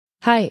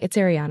Hi, it's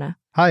Ariana.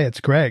 Hi,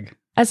 it's Greg.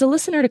 As a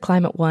listener to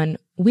Climate One,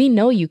 we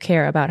know you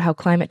care about how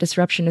climate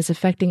disruption is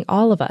affecting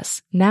all of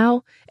us,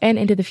 now and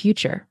into the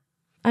future.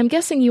 I'm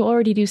guessing you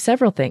already do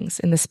several things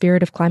in the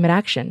spirit of climate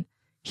action.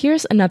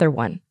 Here's another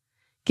one.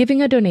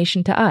 Giving a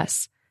donation to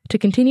us to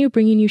continue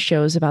bringing you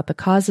shows about the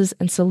causes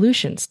and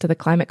solutions to the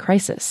climate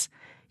crisis.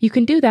 You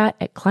can do that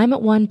at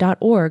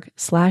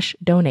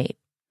climateone.org/donate.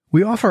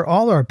 We offer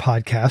all our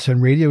podcasts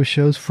and radio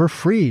shows for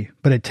free,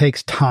 but it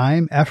takes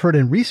time, effort,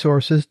 and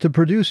resources to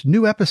produce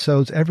new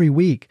episodes every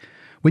week.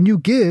 When you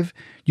give,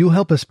 you'll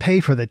help us pay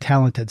for the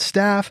talented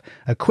staff,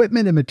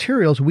 equipment, and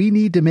materials we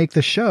need to make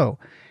the show.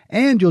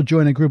 And you'll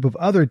join a group of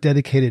other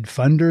dedicated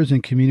funders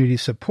and community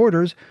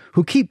supporters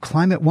who keep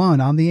Climate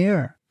One on the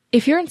air.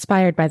 If you're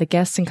inspired by the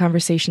guests and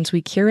conversations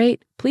we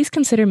curate, please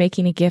consider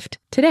making a gift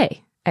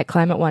today at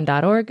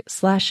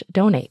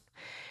climateone.org/donate.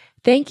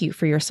 Thank you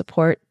for your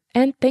support,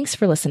 and thanks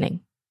for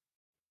listening.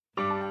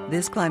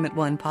 This Climate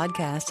One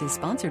podcast is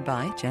sponsored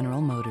by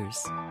General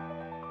Motors.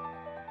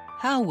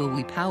 How will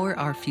we power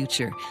our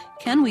future?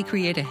 Can we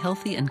create a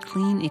healthy and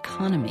clean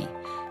economy?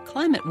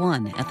 Climate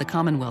One at the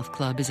Commonwealth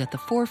Club is at the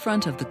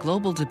forefront of the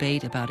global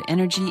debate about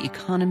energy,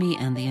 economy,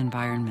 and the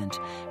environment.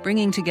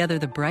 Bringing together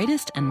the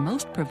brightest and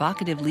most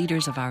provocative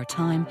leaders of our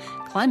time,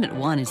 Climate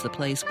One is the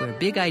place where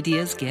big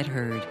ideas get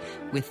heard.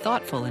 With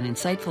thoughtful and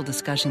insightful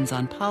discussions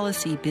on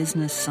policy,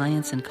 business,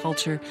 science, and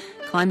culture,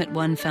 Climate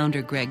One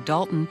founder Greg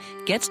Dalton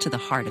gets to the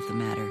heart of the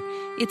matter.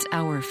 It's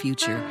our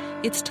future.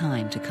 It's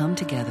time to come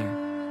together.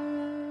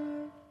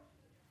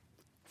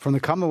 From the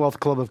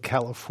Commonwealth Club of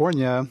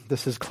California,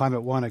 this is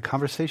Climate One, a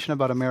conversation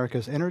about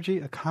America's energy,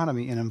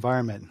 economy, and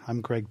environment.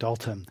 I'm Greg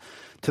Dalton.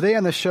 Today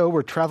on the show,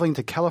 we're traveling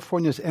to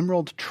California's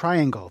Emerald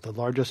Triangle, the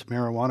largest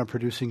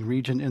marijuana-producing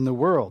region in the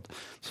world.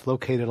 It's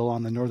located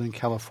along the Northern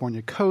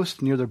California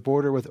coast near the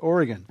border with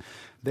Oregon.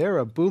 There,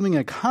 a booming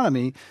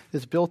economy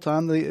is built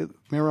on the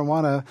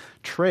marijuana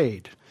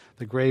trade.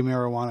 The gray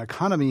marijuana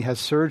economy has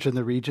surged in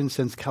the region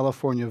since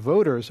California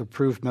voters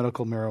approved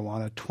medical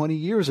marijuana 20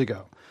 years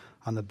ago.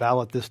 On the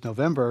ballot this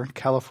November,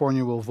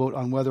 California will vote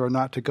on whether or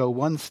not to go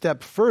one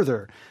step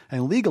further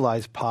and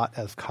legalize pot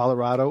as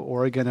Colorado,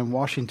 Oregon, and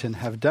Washington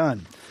have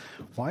done.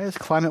 Why is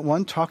Climate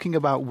One talking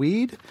about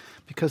weed?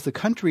 Because the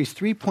country's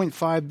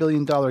 $3.5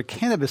 billion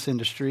cannabis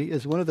industry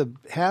has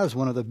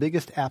one of the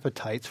biggest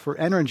appetites for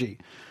energy.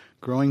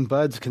 Growing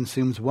buds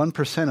consumes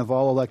 1% of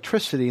all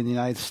electricity in the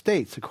United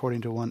States, according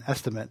to one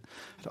estimate.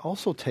 It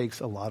also takes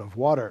a lot of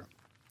water.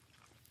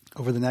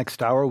 Over the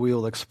next hour, we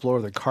will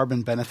explore the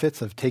carbon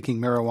benefits of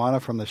taking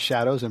marijuana from the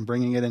shadows and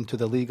bringing it into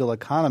the legal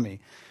economy.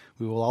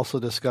 We will also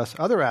discuss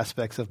other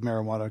aspects of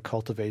marijuana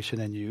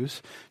cultivation and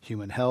use,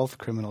 human health,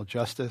 criminal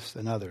justice,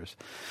 and others.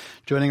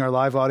 Joining our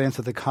live audience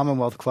at the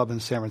Commonwealth Club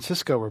in San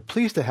Francisco, we're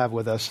pleased to have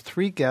with us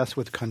three guests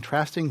with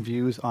contrasting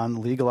views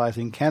on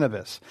legalizing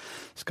cannabis.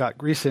 Scott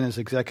Greason is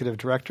Executive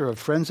Director of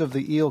Friends of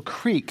the Eel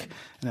Creek,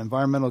 an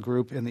environmental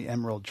group in the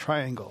Emerald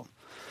Triangle.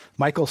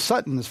 Michael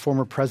Sutton is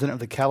former president of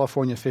the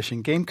California Fish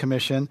and Game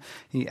Commission.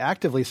 He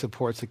actively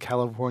supports the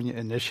California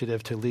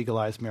initiative to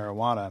legalize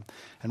marijuana.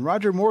 And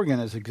Roger Morgan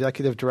is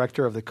executive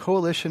director of the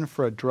Coalition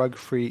for a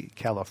Drug-Free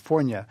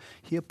California.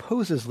 He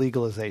opposes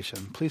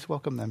legalization. Please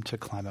welcome them to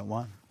Climate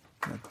One.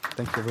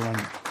 Thank you, everyone.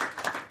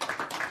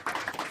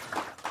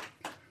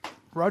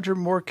 Roger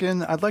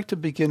Morgan, I'd like to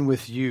begin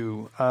with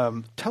you.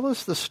 Tell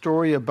us the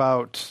story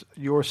about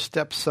your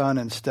stepson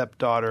and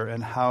stepdaughter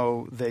and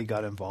how they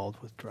got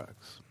involved with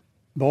drugs.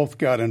 Both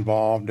got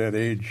involved at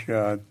age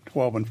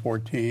 12 and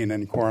 14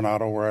 in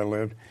Coronado, where I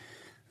lived.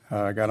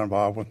 Got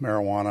involved with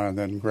marijuana and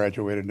then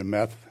graduated to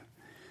meth.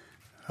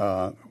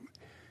 So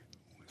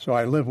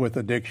I lived with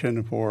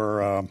addiction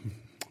for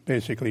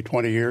basically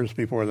 20 years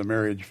before the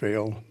marriage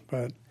failed.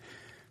 But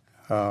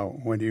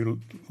when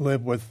you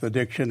live with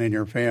addiction in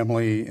your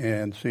family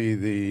and see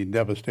the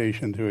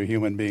devastation to a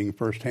human being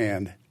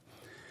firsthand,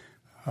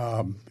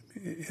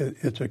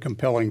 it's a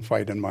compelling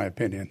fight, in my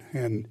opinion.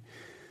 And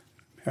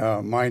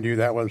mind you,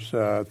 that was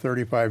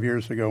 35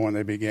 years ago when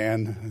they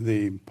began.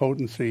 The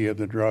potency of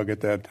the drug at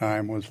that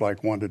time was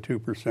like 1% to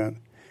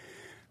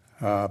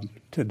 2%.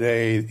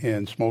 Today,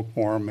 in smoke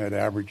form, it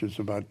averages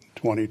about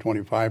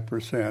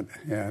 20-25%,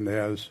 and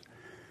as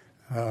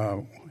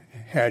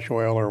hash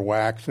oil or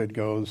wax, it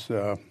goes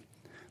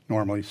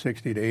normally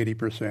 60 to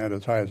 80%,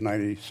 as high as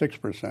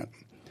 96%.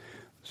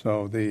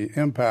 So the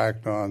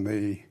impact on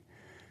the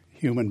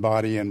human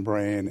body and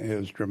brain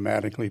is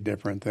dramatically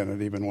different than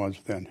it even was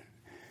then.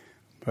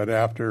 But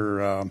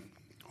after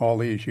all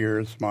these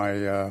years,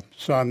 my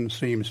son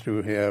seems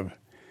to have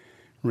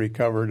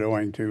recovered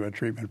owing to a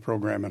treatment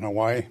program in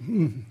Hawaii,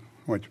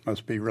 which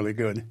must be really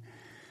good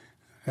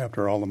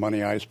after all the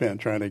money I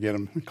spent trying to get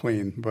him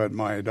clean. But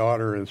my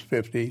daughter is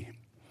 50.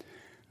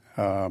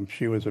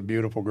 She was a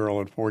beautiful girl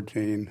at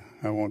 14.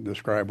 I won't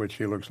describe what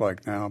she looks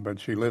like now, but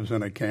she lives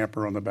in a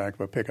camper on the back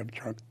of a pickup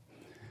truck.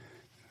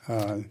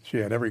 She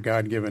had every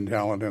God-given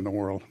talent in the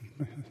world.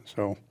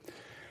 So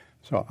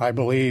I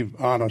believe,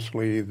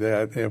 honestly,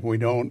 that if we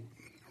don't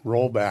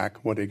roll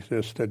back what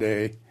exists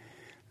today,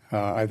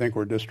 I think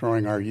we're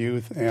destroying our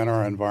youth and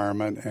our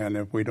environment, and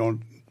if we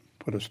don't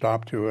put a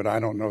stop to it, I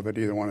don't know that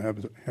either one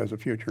has a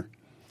future.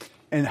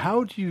 And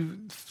how do you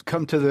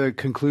come to the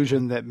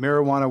conclusion that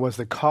marijuana was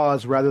the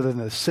cause rather than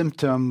the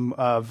symptom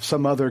of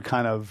some other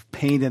kind of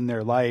pain in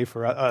their life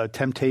or a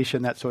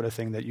temptation, that sort of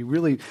thing, that you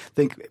really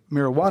think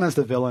marijuana is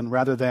the villain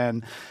rather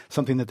than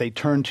something that they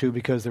turned to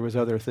because there was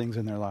other things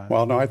in their life?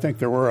 Well, no, I think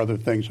there were other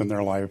things in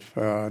their life.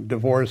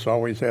 Divorce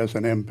always has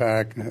an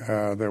impact.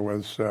 There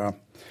was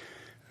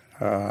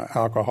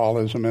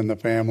alcoholism in the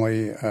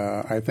family.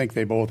 I think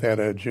they both had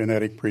a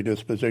genetic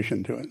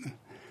predisposition to it.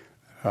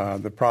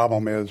 The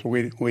problem is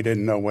we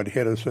didn't know what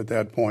hit us at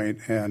that point,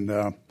 and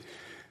a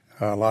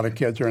lot of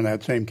kids are in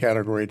that same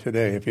category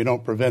today. If you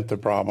don't prevent the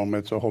problem,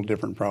 it's a whole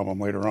different problem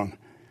later on.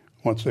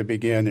 Once they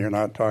begin, you're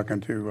not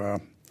talking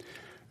to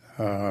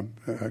a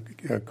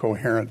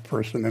coherent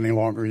person any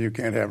longer. You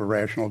can't have a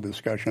rational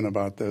discussion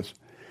about this.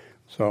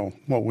 So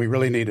what we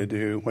really need to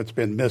do, what's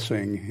been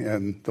missing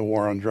in the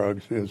war on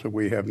drugs, is that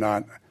we have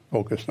not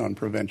focused on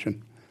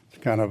prevention.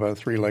 It's kind of a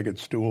three-legged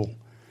stool: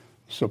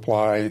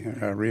 supply,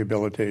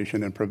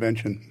 rehabilitation, and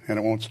prevention, and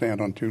it won't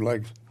stand on two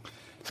legs.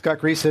 Scott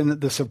Greason,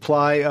 the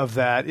supply of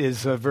that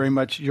is very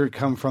much, you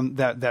come from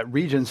that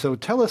region. So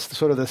tell us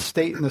sort of the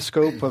state and the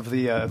scope of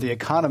the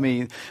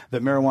economy, the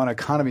marijuana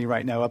economy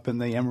right now up in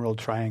the Emerald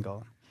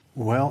Triangle.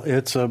 Well,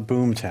 it's a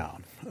boom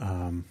town,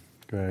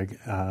 Greg.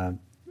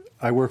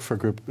 I work for a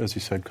group, as you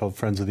said, called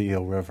Friends of the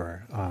Eel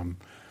River.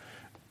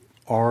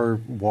 Our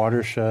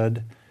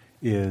watershed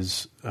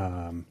is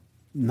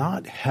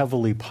not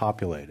heavily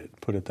populated,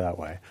 put it that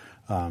way.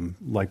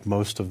 Like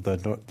most of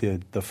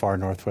the far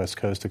northwest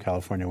coast of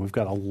California, we've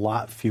got a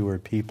lot fewer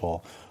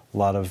people, a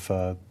lot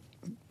of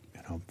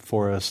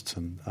forests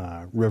and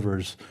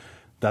rivers.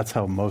 That's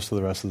how most of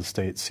the rest of the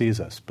state sees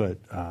us. But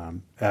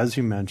as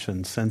you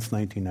mentioned, since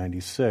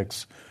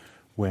 1996,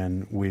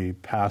 when we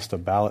passed a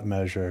ballot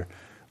measure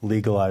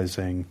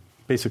legalizing,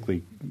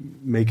 basically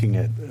making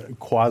it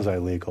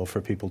quasi-legal for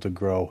people to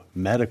grow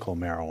medical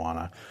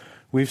marijuana,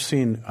 we've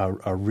seen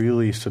a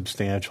really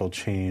substantial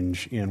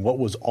change in what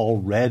was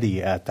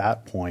already at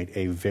that point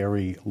a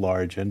very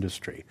large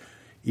industry.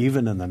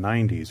 Even in the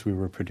 90s, we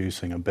were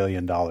producing $1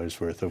 billion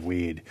worth of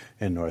weed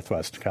in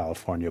Northwest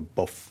California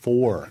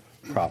before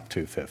Prop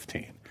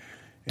 215.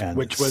 And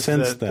which was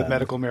the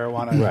medical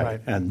marijuana.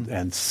 Right.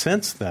 And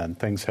since then,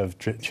 things have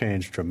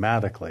changed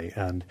dramatically.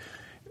 And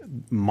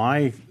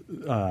my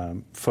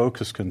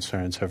focus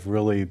concerns have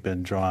really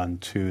been drawn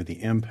to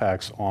the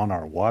impacts on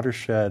our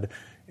watershed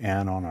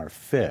and on our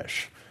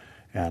fish.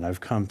 And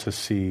I've come to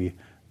see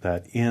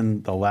that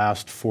in the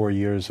last 4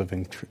 years of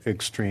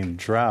extreme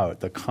drought,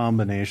 the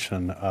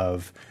combination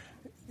of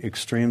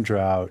extreme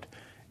drought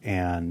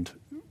and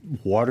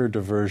water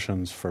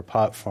diversions for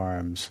pot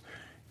farms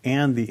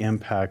and the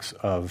impacts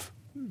of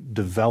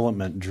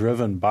development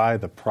driven by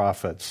the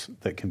profits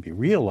that can be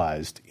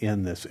realized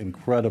in this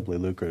incredibly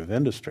lucrative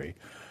industry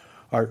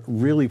are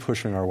really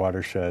pushing our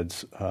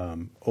watersheds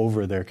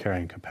over their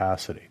carrying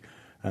capacity.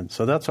 And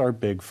so that's our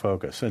big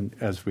focus. And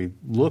as we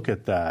look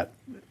at that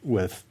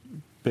with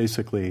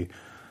basically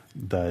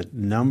the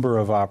number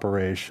of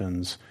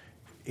operations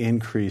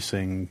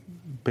increasing,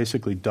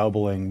 basically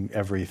doubling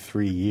every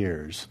 3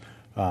 years,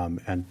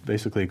 and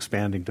basically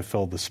expanding to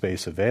fill the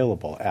space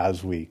available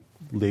as we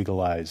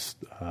legalize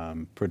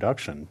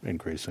production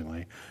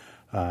increasingly,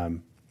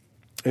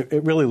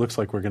 it really looks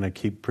like we're going to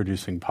keep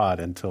producing pot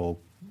until,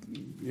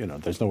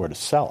 there's nowhere to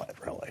sell it,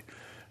 really.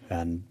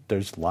 And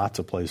there's lots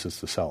of places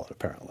to sell it,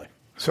 apparently.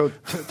 So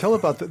tell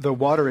about the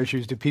water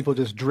issues. Do people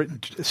just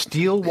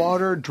steal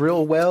water,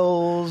 drill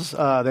wells? They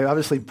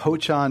obviously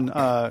poach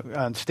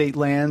on state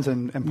lands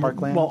and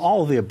parklands? Well,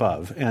 all of the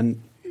above.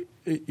 And,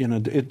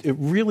 it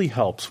really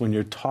helps when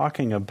you're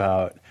talking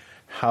about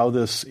how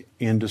this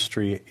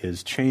industry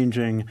is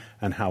changing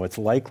and how it's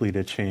likely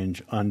to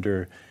change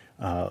under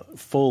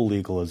full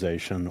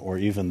legalization or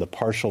even the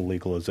partial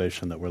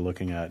legalization that we're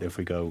looking at if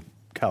we go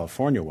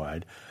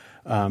California-wide,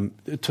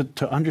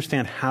 to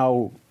understand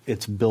how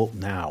it's built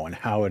now and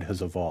how it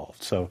has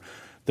evolved. So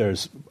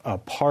there's a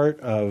part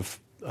of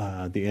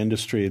the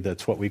industry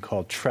that's what we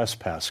call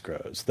trespass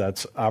grows.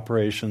 That's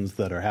operations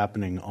that are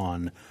happening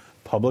on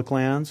public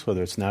lands,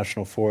 whether it's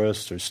national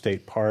forests or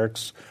state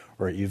parks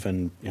or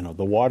even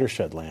the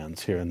watershed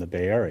lands here in the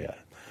Bay Area.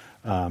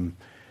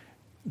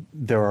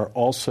 There are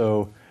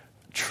also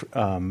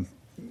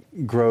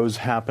grows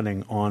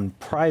happening on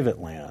private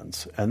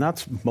lands, and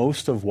that's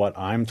most of what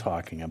I'm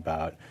talking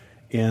about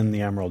in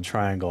the Emerald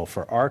Triangle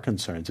for our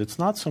concerns. It's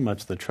not so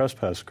much the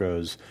trespass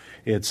grows,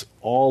 it's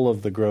all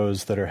of the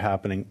grows that are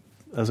happening,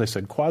 as I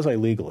said,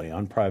 quasi-legally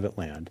on private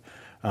land.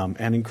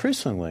 And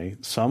increasingly,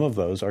 some of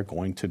those are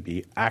going to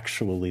be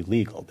actually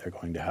legal. They're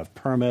going to have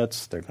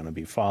permits, they're going to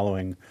be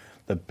following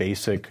the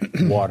basic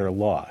water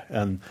law.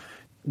 And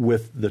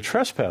with the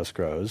trespass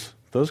grows,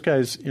 those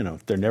guys,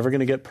 they're never going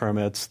to get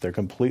permits, they're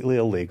completely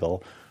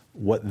illegal.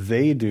 What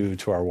they do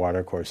to our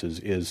watercourses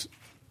is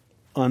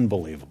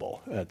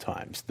unbelievable at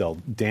times. They'll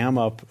dam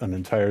up an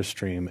entire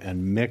stream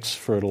and mix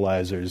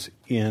fertilizers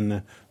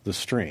in the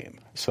stream.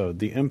 So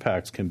the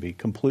impacts can be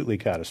completely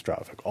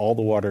catastrophic. All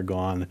the water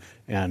gone,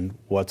 and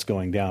what's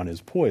going down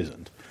is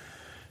poisoned.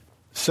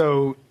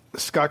 So,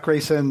 Scott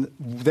Grayson,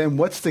 then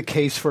what's the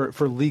case for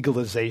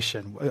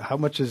legalization? How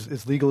much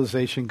is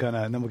legalization going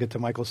to, and then we'll get to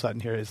Michael Sutton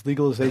here, is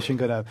legalization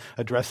going to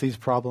address these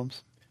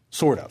problems?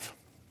 Sort of.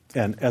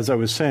 And as I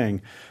was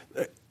saying,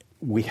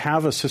 we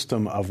have a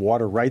system of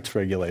water rights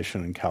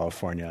regulation in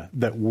California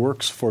that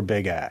works for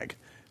big ag,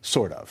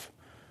 sort of.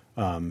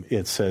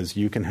 It says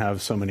you can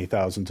have so many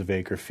thousands of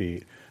acre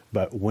feet,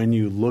 but when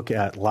you look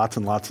at lots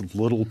and lots of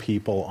little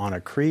people on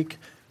a creek,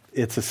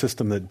 it's a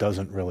system that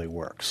doesn't really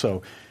work.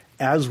 So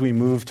as we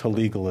move to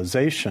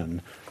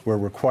legalization, we're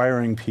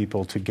requiring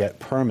people to get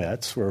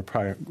permits. We're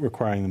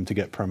requiring them to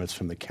get permits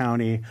from the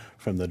county,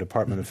 from the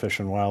Department of Fish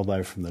and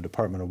Wildlife, from the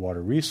Department of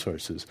Water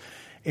Resources.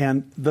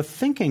 And the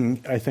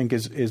thinking, I think,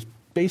 is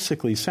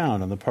basically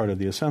sound on the part of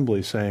the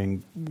Assembly,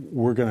 saying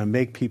we're going to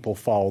make people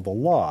follow the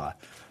law.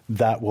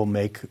 That will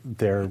make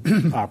their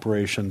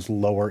operations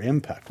lower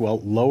impact. Well,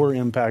 lower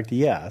impact,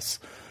 yes,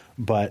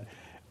 but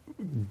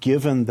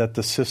given that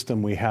the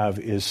system we have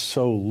is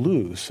so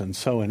loose and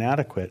so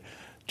inadequate,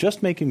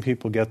 just making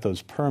people get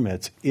those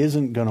permits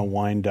isn't going to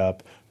wind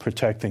up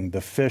protecting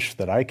the fish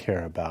that I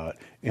care about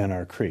in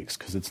our creeks,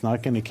 because it's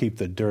not going to keep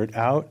the dirt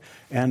out.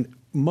 And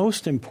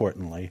most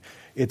importantly,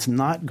 it's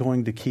not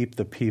going to keep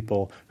the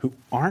people who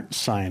aren't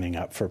signing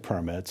up for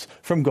permits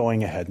from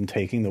going ahead and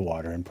taking the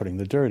water and putting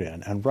the dirt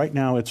in. And right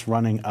now it's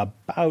running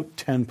about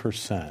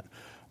 10%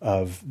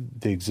 of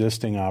the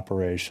existing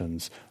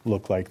operations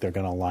look like they're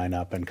going to line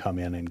up and come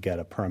in and get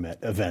a permit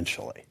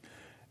eventually.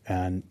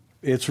 And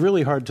it's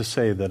really hard to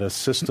say that a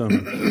system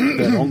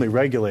that only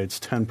regulates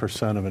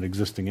 10% of an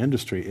existing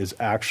industry is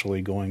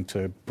actually going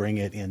to bring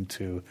it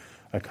into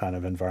a kind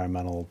of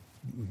environmental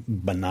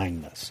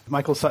benignness.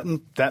 Michael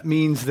Sutton, that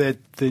means that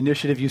the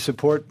initiative you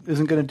support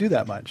isn't going to do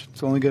that much.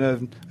 It's only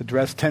going to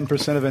address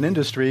 10% of an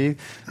industry.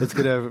 It's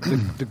going to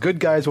the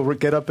good guys will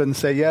get up and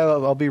say, yeah,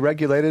 I'll be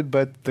regulated,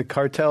 but the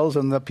cartels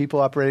and the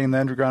people operating in the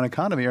underground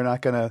economy are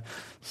not going to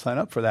sign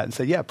up for that and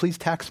say, yeah, please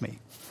tax me.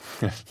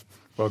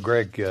 Well,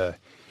 Greg,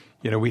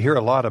 we hear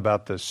a lot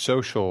about the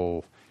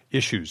social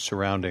issues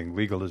surrounding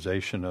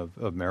legalization of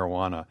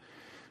marijuana.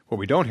 What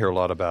we don't hear a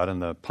lot about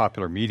in the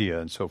popular media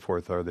and so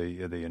forth are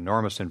the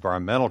enormous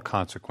environmental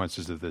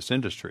consequences of this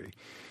industry.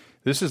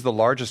 This is the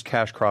largest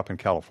cash crop in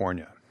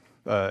California,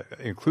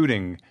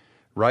 including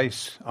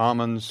rice,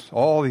 almonds,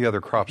 all the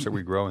other crops that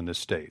we grow in this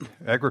state.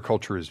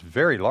 Agriculture is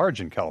very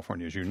large in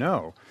California, as you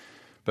know,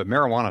 but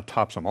marijuana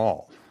tops them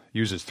all.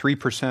 Uses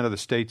 3% of the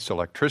state's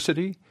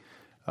electricity,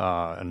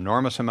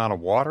 enormous amount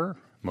of water,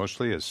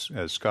 mostly, as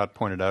Scott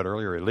pointed out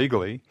earlier,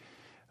 illegally.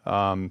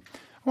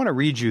 I want to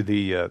read you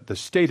the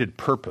stated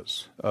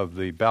purpose of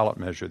the ballot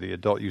measure, the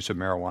Adult Use of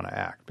Marijuana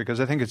Act, because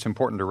I think it's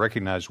important to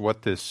recognize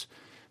what this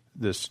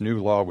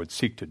new law would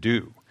seek to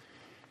do.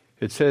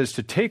 It says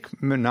to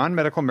take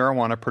non-medical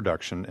marijuana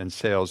production and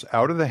sales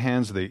out of the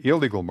hands of the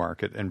illegal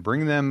market and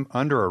bring them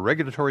under a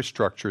regulatory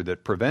structure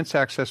that prevents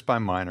access by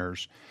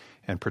minors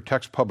and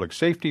protects public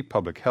safety,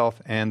 public health,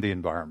 and the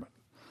environment.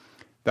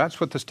 That's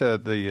what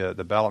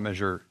the ballot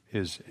measure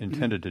is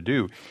intended to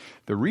do.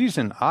 The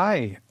reason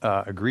I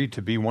agreed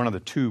to be one of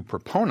the two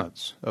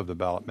proponents of the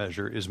ballot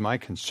measure is my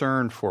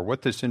concern for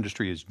what this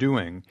industry is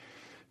doing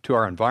to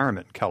our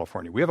environment in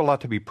California. We have a lot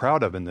to be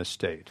proud of in this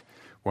state.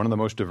 One of the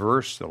most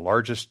diverse, the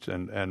largest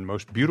and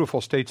most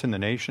beautiful states in the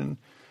nation.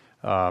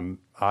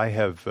 I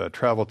have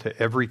traveled to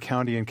every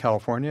county in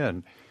California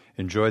and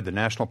enjoyed the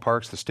national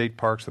parks, the state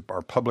parks,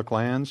 our public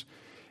lands.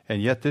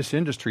 And yet this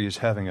industry is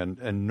having an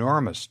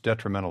enormous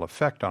detrimental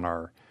effect on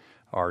our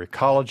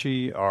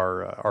ecology,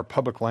 our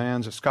public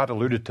lands. Scott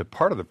alluded to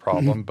part of the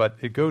problem, but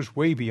it goes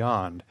way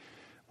beyond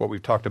what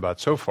we've talked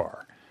about so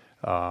far.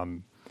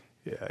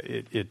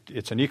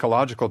 It's an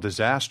ecological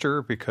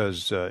disaster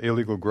because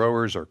illegal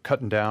growers are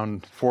cutting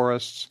down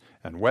forests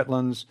and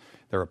wetlands.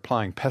 They're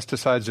applying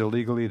pesticides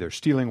illegally. They're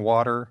stealing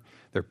water.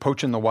 They're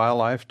poaching the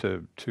wildlife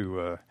to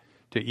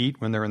eat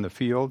when they're in the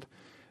field.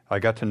 I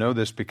got to know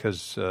this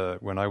because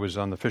when I was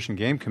on the Fish and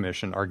Game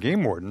Commission, our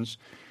game wardens,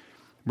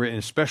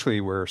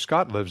 especially where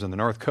Scott lives on the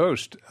North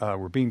Coast,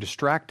 were being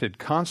distracted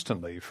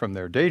constantly from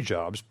their day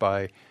jobs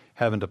by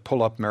having to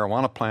pull up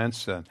marijuana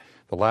plants. The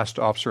last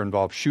officer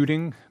involved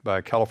shooting by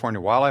a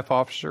California wildlife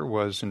officer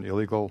was an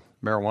illegal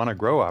marijuana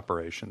grow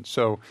operation.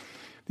 So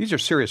these are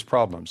serious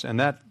problems,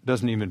 and that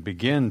doesn't even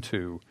begin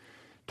to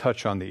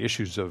touch on the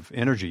issues of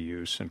energy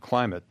use and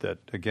climate that,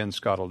 again,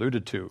 Scott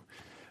alluded to.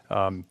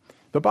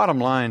 The bottom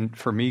line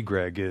for me,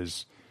 Greg,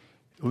 is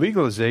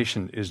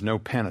legalization is no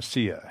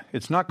panacea.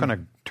 It's not going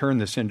to turn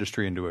this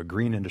industry into a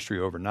green industry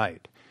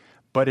overnight,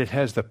 but it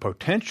has the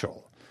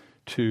potential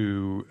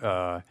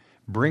to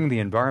bring the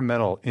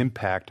environmental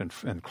impact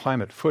and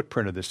climate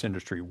footprint of this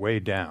industry way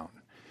down.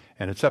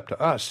 And it's up to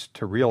us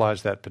to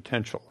realize that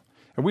potential.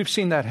 And we've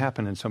seen that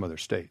happen in some other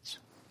states.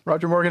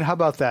 Roger Morgan, how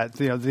about that?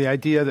 The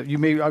idea that you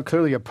may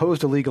clearly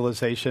opposed to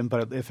legalization,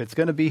 but if it's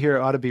going to be here,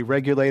 it ought to be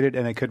regulated,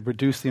 and it could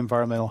reduce the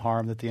environmental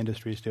harm that the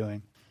industry is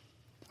doing.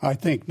 I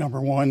think, number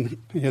one,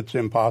 it's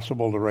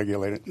impossible to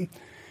regulate it.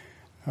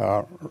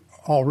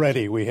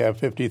 Already we have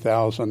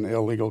 50,000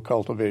 illegal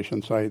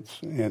cultivation sites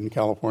in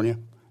California,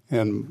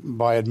 and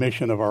by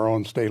admission of our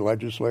own state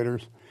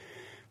legislators,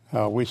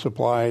 we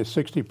supply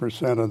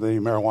 60% of the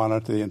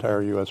marijuana to the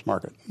entire U.S.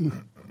 market.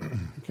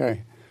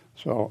 Okay,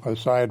 so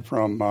aside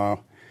from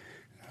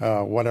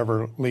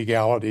whatever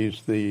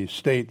legalities the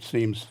state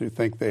seems to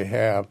think they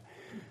have,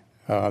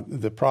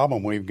 the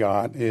problem we've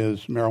got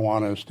is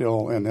marijuana is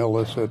still an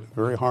illicit,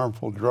 very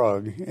harmful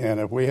drug, and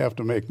if we have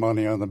to make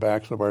money on the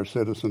backs of our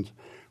citizens,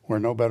 we're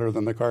no better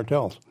than the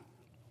cartels.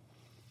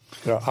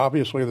 So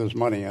obviously there's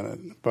money in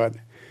it,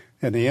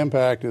 and the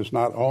impact is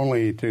not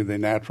only to the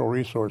natural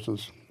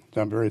resources.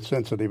 I'm very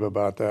sensitive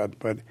about that,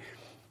 but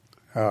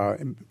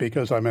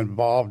because I'm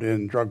involved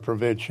in drug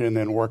prevention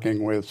and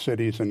working with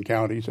cities and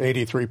counties,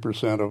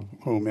 83% of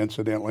whom,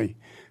 incidentally,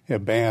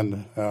 have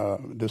banned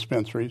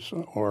dispensaries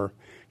or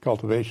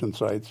cultivation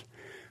sites.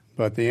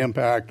 But the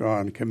impact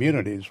on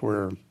communities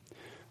where,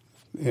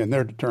 in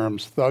their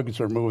terms, thugs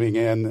are moving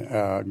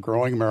in,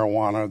 growing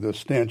marijuana, the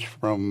stench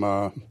from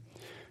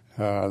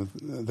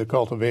the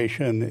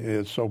cultivation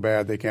is so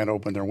bad they can't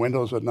open their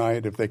windows at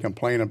night. If they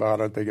complain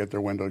about it, they get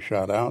their windows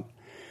shot out.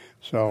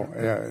 So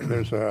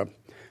there's a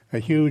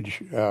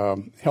huge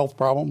health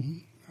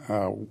problem.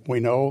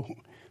 We know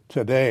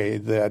today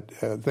that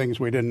things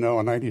we didn't know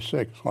in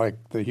 '96, like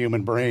the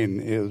human brain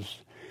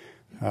is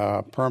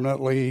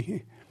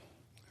permanently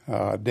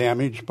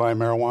damaged by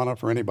marijuana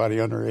for anybody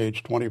under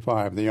age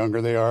 25. The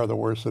younger they are, the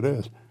worse it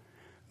is.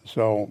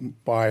 So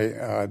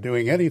by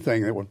doing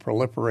anything that would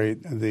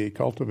proliferate the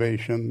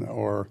cultivation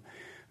or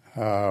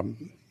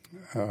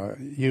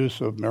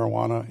use of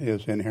marijuana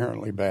is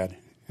inherently bad.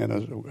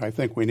 And I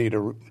think we need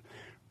to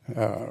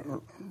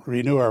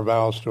renew our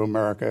vows to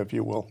America, if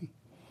you will.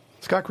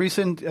 Scott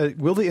Greason,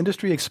 will the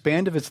industry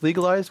expand if it's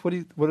legalized? What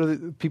do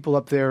the people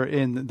up there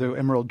in the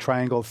Emerald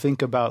Triangle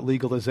think about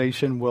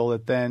legalization? Will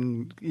it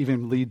then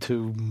even lead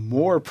to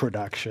more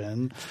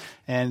production?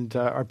 And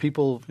are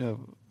people,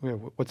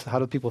 how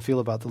do people feel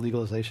about the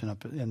legalization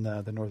up in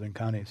the northern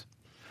counties?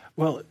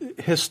 Well,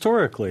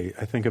 historically,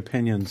 I think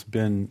opinion's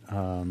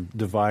been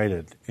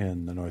divided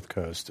in the North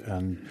Coast.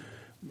 And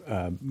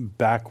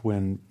back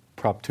when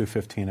Prop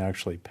 215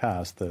 actually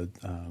passed, the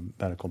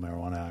Medical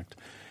Marijuana Act,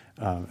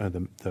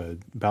 the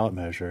ballot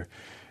measure,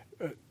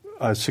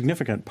 a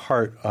significant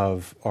part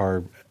of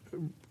our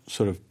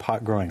sort of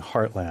pot-growing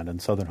heartland in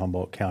southern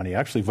Humboldt County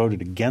actually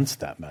voted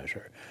against that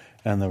measure.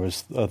 And there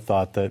was a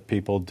thought that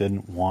people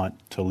didn't want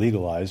to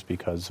legalize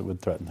because it would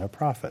threaten their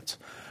profits.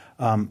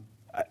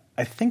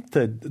 I think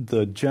that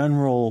the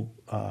general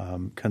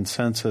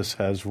consensus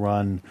has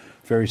run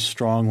very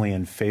strongly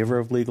in favor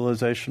of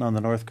legalization on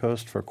the North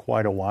Coast for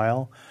quite a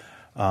while.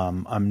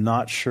 I'm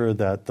not sure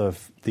that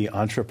the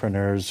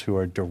entrepreneurs who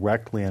are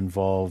directly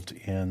involved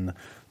in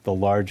the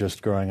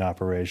largest growing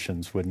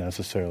operations would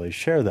necessarily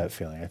share that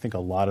feeling. I think a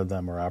lot of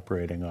them are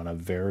operating on a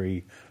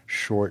very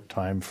short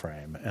time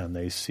frame, and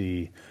they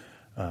see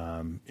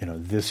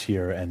this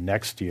year and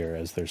next year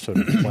as their sort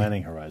of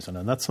planning horizon.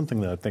 And that's something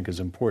that I think is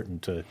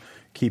important to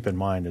keep in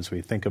mind as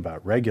we think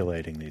about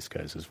regulating these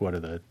cases. What are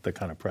the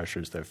kind of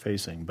pressures they're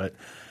facing? But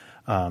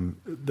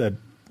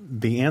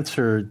the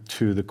answer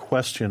to the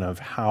question of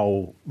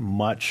how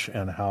much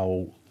and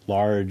how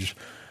large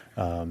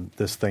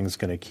this thing's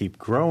going to keep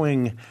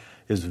growing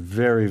is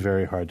very,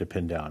 very hard to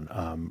pin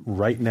down.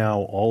 Right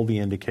now, all the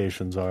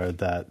indications are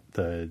that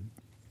the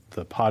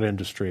pot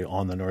industry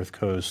on the North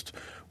Coast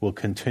will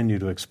continue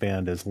to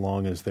expand as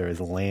long as there is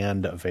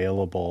land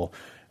available,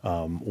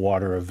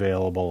 water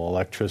available,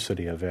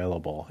 electricity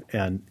available.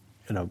 And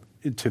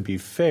to be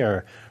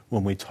fair,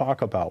 when we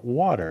talk about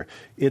water,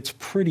 it's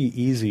pretty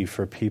easy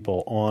for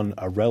people on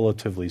a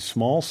relatively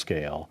small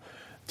scale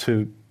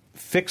to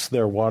fix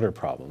their water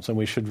problems, and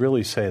we should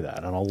really say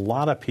that. And a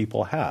lot of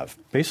people have.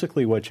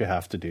 Basically what you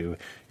have to do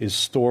is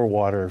store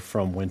water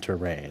from winter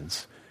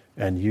rains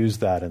and use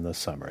that in the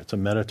summer. It's a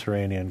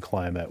Mediterranean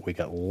climate. We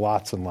get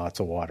lots and lots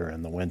of water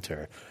in the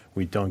winter.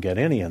 We don't get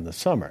any in the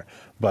summer.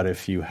 But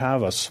if you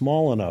have a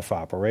small enough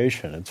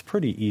operation, it's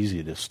pretty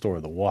easy to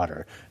store the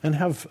water and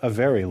have a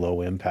very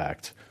low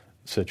impact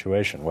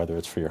situation, whether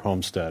it's for your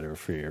homestead or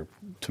for your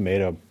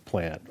tomato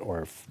plant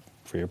or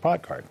for your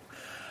pot garden.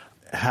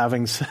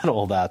 Having said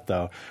all that,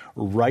 though,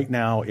 right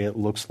now it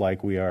looks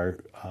like we are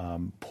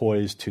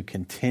poised to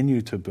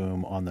continue to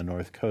boom on the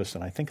North Coast.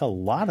 And I think a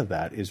lot of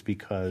that is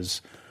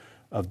because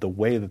of the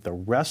way that the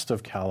rest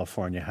of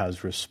California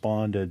has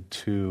responded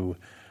to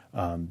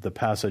the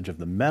passage of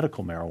the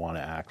Medical Marijuana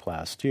Act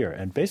last year.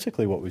 And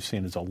basically what we've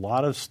seen is a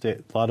lot of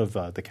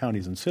the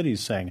counties and cities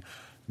saying,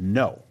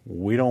 no,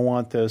 we don't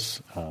want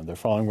this. They're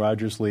following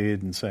Roger's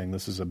lead and saying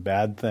this is a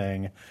bad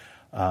thing.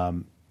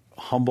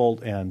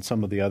 Humboldt and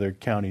some of the other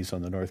counties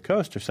on the North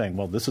Coast are saying,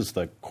 well, this is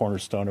the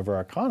cornerstone of our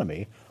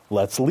economy.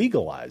 Let's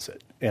legalize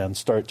it and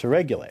start to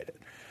regulate it.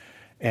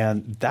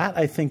 And that,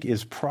 I think,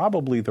 is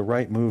probably the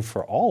right move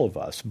for all of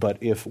us. But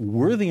if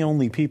we're the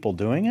only people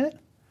doing it,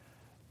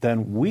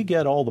 then we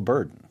get all the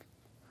burden.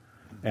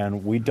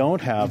 And we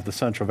don't have the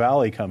Central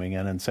Valley coming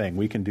in and saying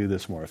we can do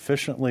this more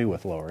efficiently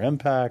with lower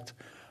impact,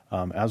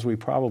 as we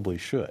probably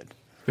should.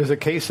 There's a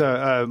case,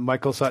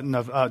 Michael Sutton,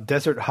 of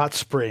desert hot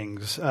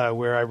springs,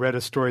 where I read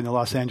a story in the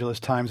Los Angeles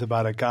Times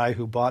about a guy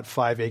who bought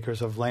 5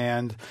 acres of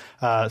land,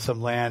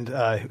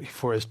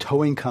 for his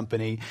towing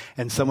company,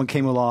 and someone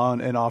came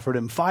along and offered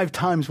him 5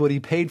 times what he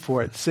paid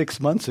for it 6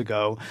 months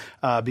ago,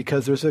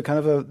 because there's a kind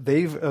of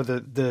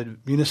the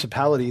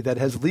municipality that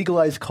has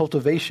legalized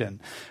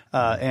cultivation.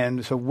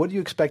 And so what do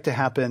you expect to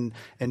happen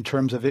in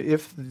terms of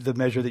if the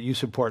measure that you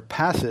support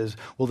passes?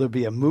 Will there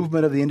be a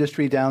movement of the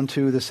industry down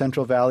to the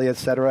Central Valley, et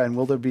cetera? And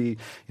will there be,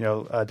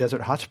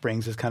 Desert Hot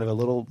Springs is kind of a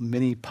little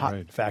mini pot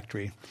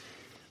factory?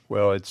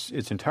 Well, it's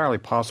entirely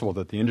possible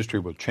that the industry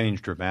will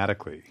change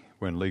dramatically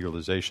when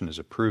legalization is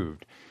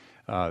approved.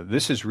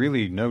 This is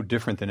really no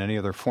different than any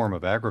other form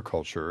of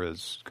agriculture,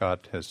 as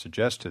Scott has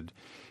suggested,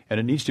 and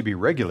it needs to be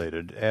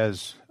regulated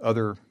as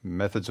other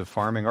methods of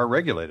farming are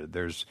regulated.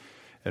 There's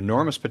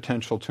enormous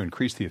potential to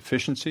increase the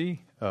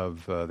efficiency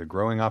of the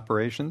growing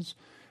operations.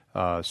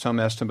 Some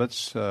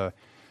estimates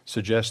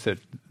suggest that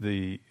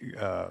the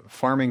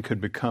farming could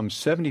become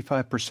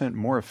 75%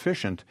 more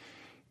efficient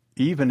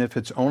even if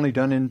it's only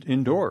done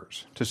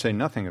indoors, to say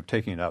nothing of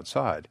taking it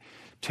outside.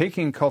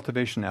 Taking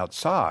cultivation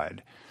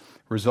outside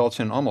results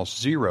in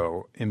almost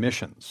zero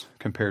emissions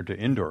compared to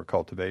indoor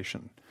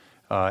cultivation.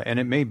 And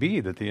it may be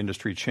that the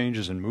industry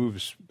changes and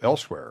moves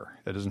elsewhere.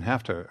 It doesn't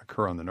have to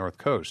occur on the North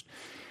Coast.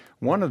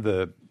 One of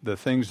the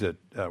things that,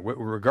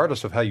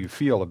 regardless of how you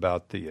feel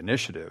about the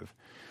initiative,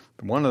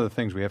 one of the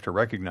things we have to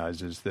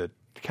recognize is that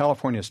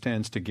California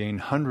stands to gain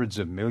hundreds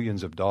of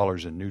millions of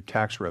dollars in new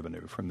tax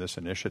revenue from this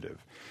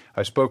initiative.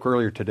 I spoke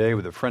earlier today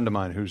with a friend of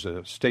mine who's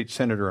a state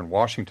senator in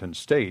Washington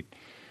State,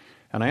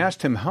 and I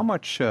asked him how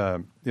much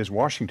is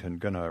Washington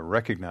going to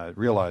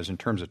realize in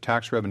terms of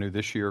tax revenue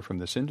this year from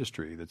this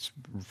industry that's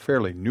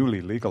fairly newly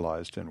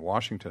legalized in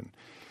Washington.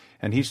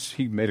 And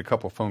he made a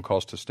couple of phone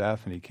calls to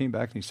staff, and he came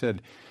back and he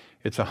said,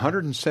 it's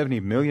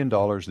 $170 million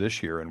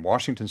this year in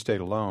Washington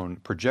State alone,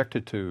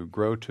 projected to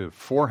grow to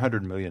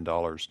 $400 million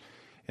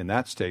in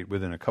that state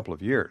within a couple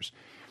of years.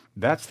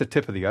 That's the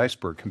tip of the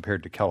iceberg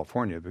compared to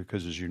California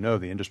because, as you know,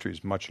 the industry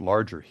is much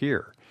larger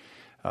here.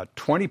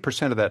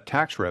 20% of that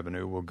tax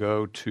revenue will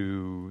go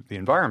to the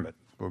environment,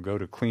 will go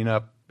to clean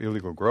up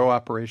illegal grow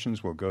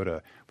operations, will go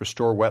to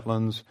restore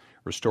wetlands,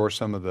 restore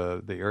some of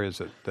the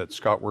areas that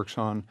Scott works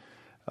on.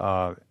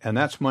 And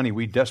that's money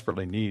we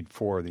desperately need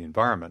for the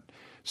environment.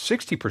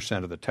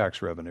 60% of the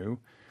tax revenue,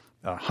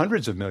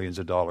 hundreds of millions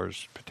of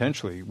dollars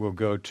potentially, will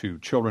go to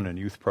children and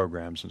youth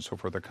programs and so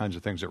forth, the kinds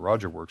of things that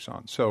Roger works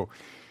on. So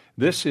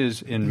this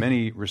is, in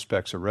many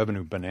respects, a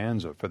revenue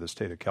bonanza for the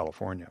state of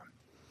California.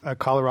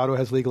 Colorado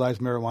has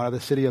legalized marijuana. The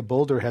city of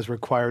Boulder has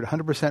required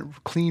 100%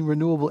 clean,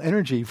 renewable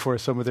energy for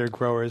some of their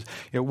growers.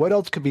 What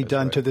else could be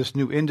done to this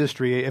new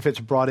industry if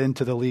it's brought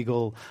into the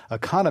legal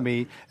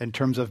economy in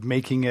terms of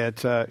making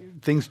it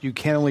things you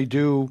can only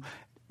do?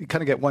 You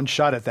kind of get one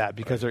shot at that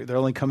because they're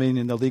only coming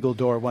in the legal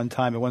door one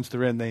time, and once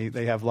they're in,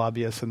 they have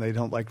lobbyists and they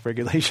don't like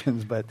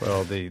regulations. But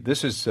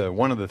this is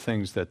one of the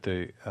things that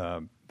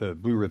the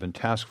Blue Ribbon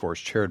Task Force,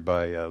 chaired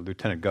by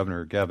Lieutenant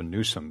Governor Gavin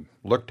Newsom,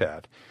 looked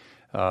at.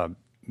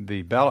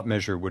 The ballot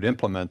measure would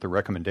implement the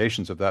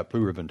recommendations of that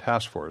Blue Ribbon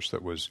Task Force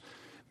that was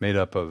made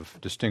up of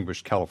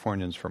distinguished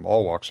Californians from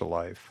all walks of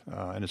life,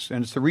 and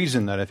it's the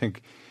reason that I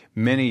think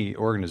many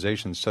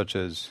organizations such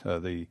as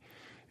the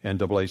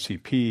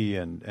NAACP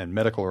and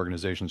medical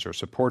organizations are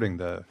supporting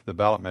the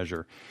ballot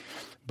measure.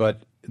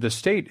 But the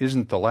state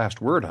isn't the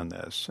last word on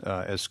this.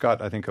 As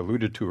Scott, I think,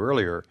 alluded to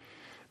earlier,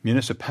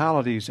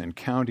 municipalities and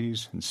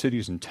counties and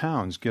cities and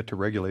towns get to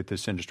regulate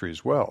this industry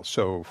as well.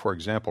 So, for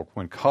example,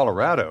 when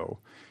Colorado,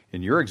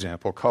 in your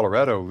example,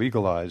 Colorado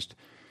legalized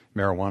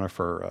marijuana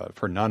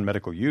for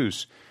non-medical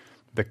use,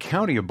 the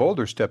county of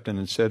Boulder stepped in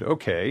and said,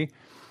 okay,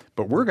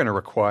 but we're going to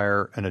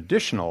require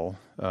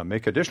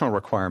make additional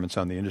requirements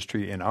on the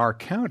industry in our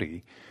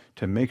county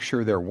to make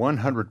sure they're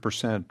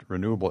 100%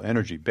 renewable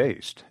energy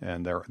based,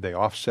 and they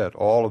offset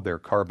all of their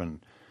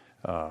carbon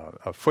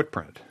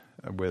footprint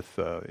with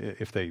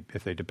if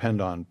they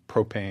depend on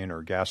propane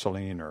or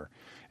gasoline or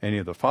any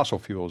of the fossil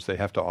fuels, they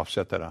have to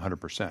offset that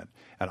 100%.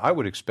 And I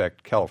would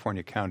expect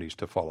California counties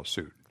to follow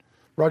suit.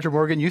 Roger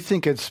Morgan, you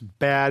think it's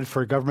bad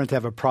for government to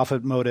have a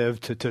profit motive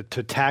to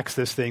tax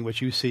this thing,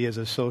 which you see as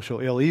a social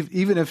ill,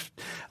 even if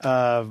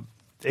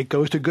it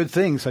goes to good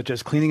things such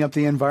as cleaning up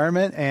the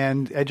environment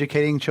and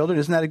educating children?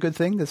 Isn't that a good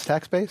thing, this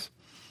tax base?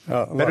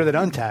 Better than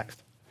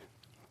untaxed.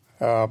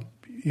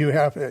 You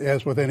have,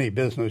 as with any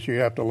business, you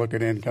have to look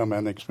at income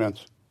and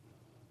expense.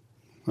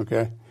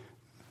 Okay?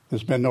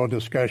 There's been no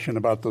discussion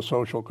about the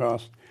social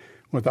costs.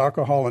 With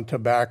alcohol and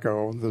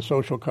tobacco, the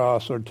social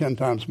costs are 10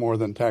 times more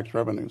than tax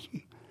revenues.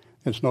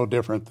 It's no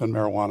different than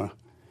marijuana.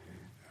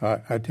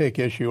 I take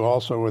issue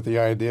also with the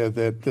idea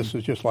that this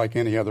is just like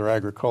any other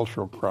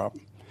agricultural crop.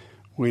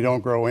 we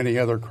don't grow any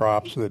other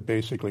crops that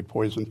basically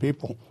poison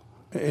people.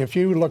 If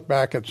you look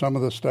back at some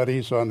of the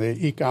studies on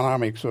the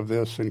economics of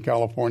this in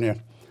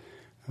California,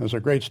 there's a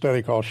great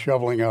study called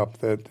Shoveling Up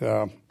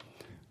that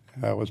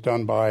was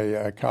done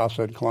by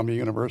CASA at Columbia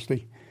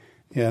University.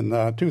 In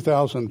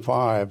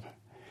 2005,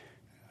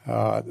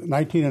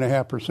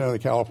 19.5% of the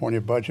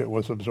California budget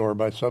was absorbed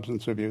by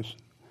substance abuse.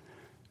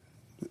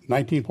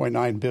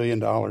 $19.9 billion.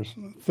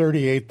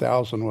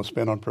 $38,000 was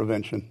spent on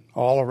prevention.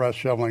 All the rest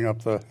shoveling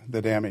up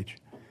the damage.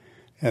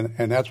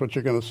 And that's what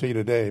you're going to see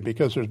today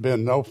because there's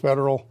been no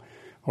federal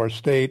or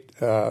state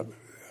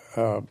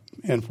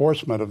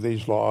enforcement of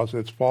these laws.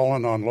 It's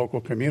fallen on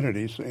local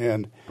communities,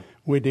 and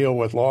we deal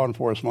with law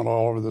enforcement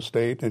all over the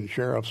state and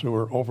sheriffs who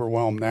are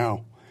overwhelmed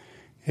now.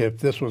 If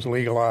this was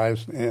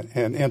legalized,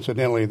 and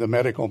incidentally, the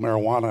medical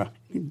marijuana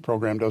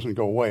program doesn't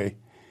go away.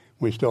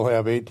 We still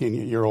have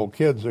 18-year-old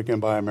kids that can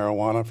buy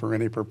marijuana for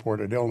any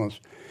purported illness.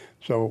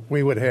 So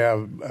we would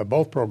have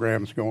both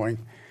programs going,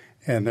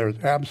 and there's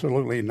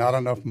absolutely not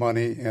enough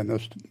money in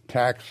this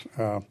tax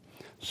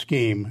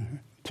scheme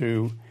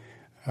to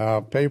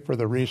pay for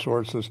the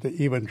resources to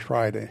even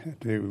try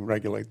to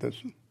regulate this.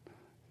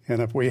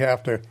 And if we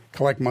have to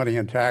collect money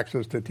in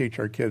taxes to teach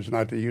our kids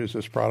not to use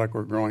this product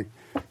we're growing,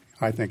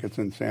 I think it's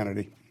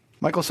insanity.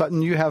 Michael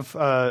Sutton, you have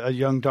a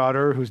young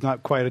daughter who's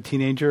not quite a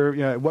teenager.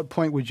 You know, at what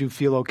point would you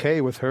feel okay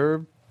with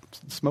her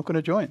smoking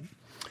a joint?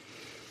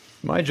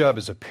 My job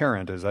as a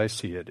parent, as I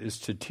see it, is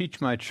to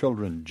teach my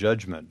children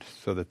judgment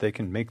so that they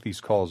can make these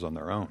calls on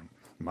their own.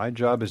 My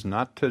job is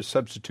not to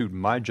substitute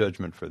my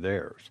judgment for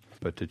theirs,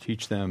 but to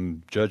teach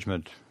them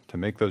judgment, to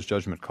make those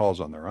judgment calls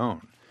on their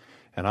own.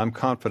 And I'm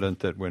confident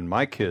that when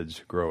my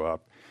kids grow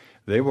up,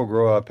 they will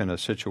grow up in a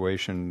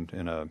situation,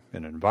 in an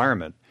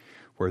environment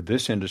where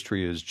this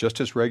industry is just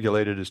as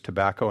regulated as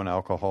tobacco and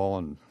alcohol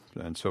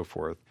and so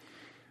forth,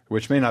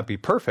 which may not be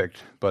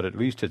perfect, but at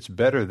least it's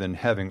better than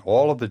having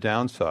all of the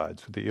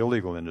downsides with the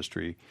illegal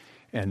industry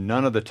and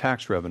none of the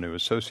tax revenue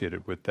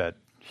associated with that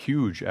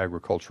huge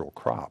agricultural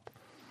crop.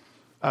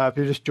 If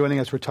you're just joining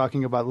us, we're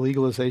talking about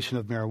legalization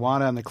of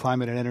marijuana and the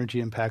climate and energy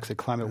impacts at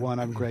Climate One.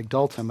 I'm Greg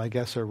Dalton. My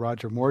guests are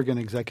Roger Morgan,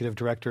 Executive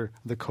Director of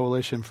the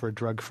Coalition for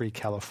Drug-Free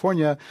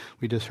California.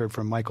 We just heard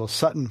from Michael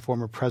Sutton,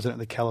 former President of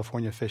the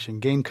California Fish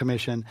and Game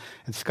Commission.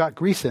 And Scott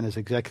Greason is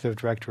Executive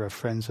Director of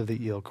Friends of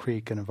the Eel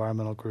Creek, an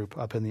environmental group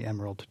up in the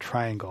Emerald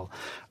Triangle.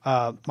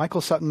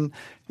 Michael Sutton,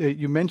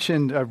 you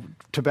mentioned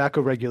tobacco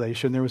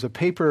regulation. There was a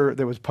paper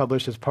that was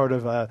published as part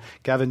of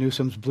Gavin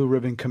Newsom's Blue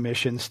Ribbon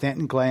Commission.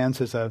 Stanton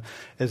Glantz is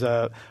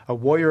a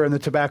warrior in the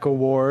tobacco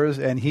wars,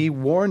 and he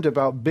warned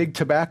about big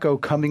tobacco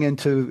coming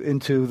into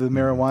the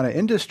marijuana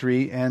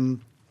industry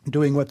and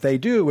doing what they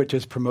do, which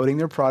is promoting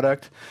their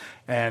product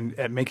and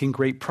making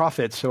great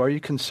profits. So are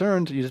you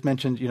concerned, you just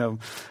mentioned,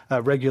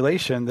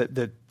 regulation, that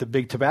the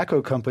big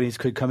tobacco companies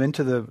could come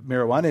into the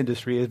marijuana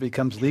industry as it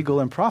becomes legal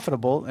and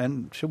profitable,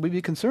 and should we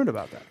be concerned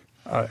about that?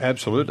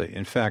 Absolutely.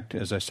 In fact,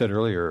 as I said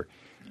earlier,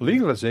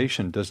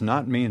 legalization does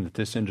not mean that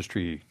this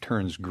industry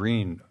turns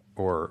green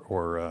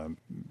or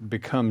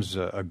becomes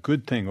a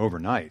good thing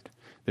overnight.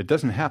 It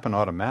doesn't happen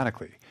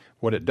automatically.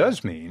 What it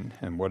does mean,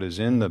 and what is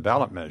in the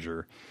ballot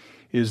measure,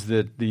 is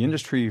that the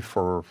industry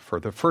for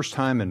the first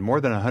time in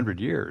more than 100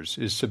 years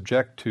is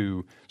subject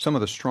to some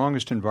of the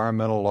strongest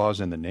environmental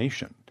laws in the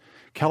nation.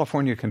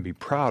 California can be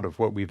proud of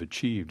what we've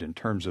achieved in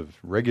terms of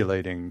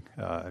regulating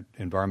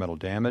environmental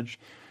damage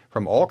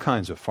from all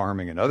kinds of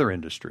farming and other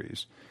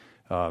industries.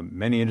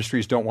 Many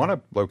industries don't want to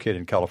locate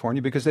in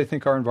California because they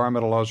think our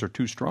environmental laws are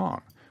too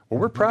strong. Well,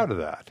 we're proud of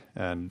that,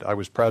 and I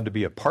was proud to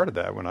be a part of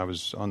that when I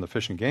was on the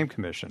Fish and Game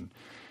Commission.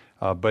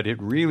 But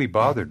it really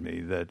bothered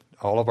me that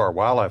all of our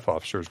wildlife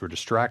officers were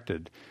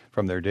distracted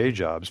from their day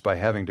jobs by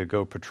having to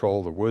go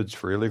patrol the woods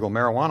for illegal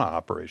marijuana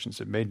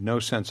operations. It made no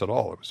sense at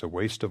all. It was a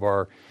waste of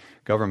our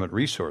government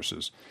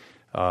resources.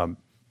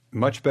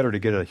 Much better to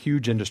get a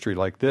huge industry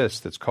like this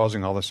that's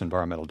causing all this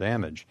environmental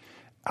damage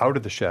out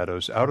of the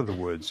shadows, out of the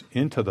woods,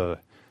 into the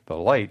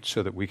light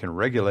so that we can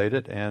regulate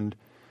it and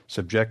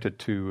subject it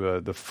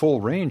to the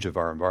full range of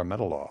our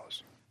environmental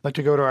laws. I'd like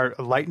to go to our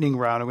lightning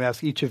round, and we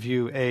ask each of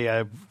you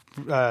a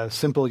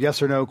simple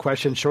yes or no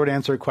question, short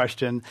answer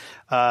question,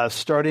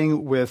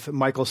 starting with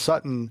Michael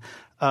Sutton.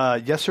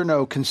 Yes or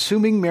no,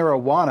 consuming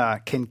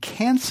marijuana can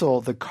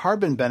cancel the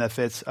carbon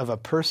benefits of a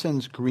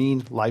person's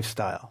green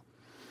lifestyle?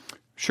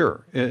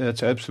 Sure.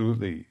 That's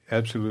absolutely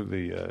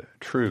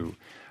true.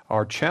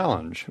 Our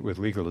challenge with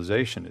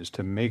legalization is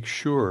to make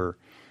sure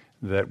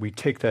that we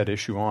take that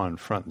issue on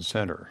front and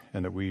center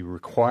and that we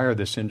require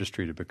this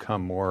industry to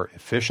become more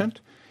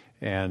efficient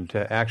and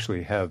to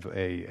actually have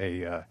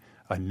a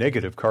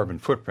negative carbon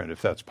footprint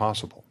if that's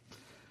possible.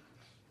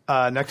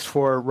 Next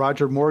for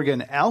Roger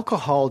Morgan,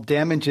 alcohol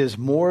damages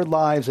more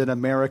lives in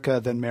America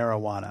than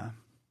marijuana.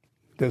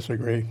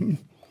 Disagree.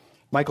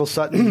 Michael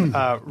Sutton,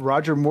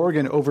 Roger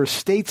Morgan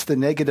overstates the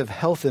negative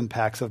health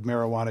impacts of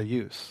marijuana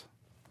use.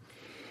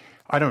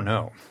 I don't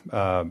know.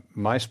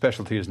 My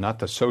specialty is not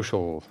the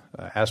social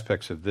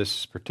aspects of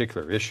this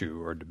particular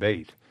issue or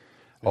debate.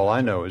 All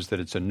I know is that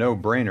it's a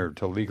no-brainer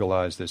to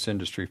legalize this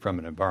industry from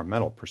an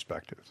environmental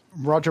perspective.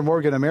 Roger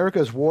Morgan,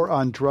 America's war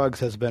on drugs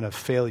has been a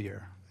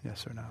failure.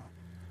 Yes or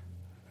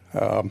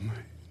no?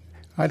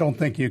 I don't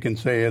think you can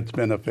say it's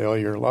been a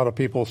failure. A lot of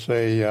people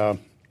say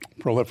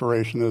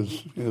proliferation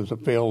is a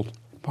failed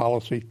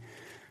policy.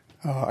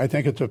 I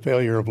think it's a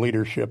failure of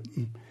leadership.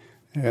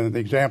 And the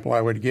example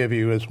I would give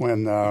you is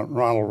when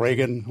Ronald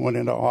Reagan went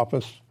into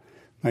office,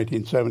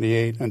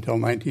 1978 until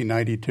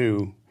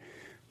 1992,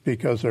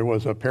 because there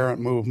was a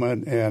parent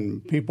movement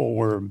and people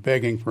were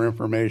begging for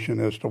information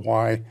as to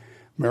why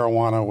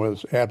marijuana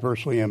was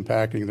adversely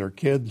impacting their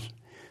kids.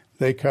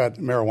 They cut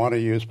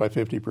marijuana use by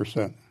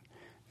 50%.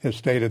 It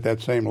stayed at that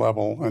same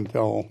level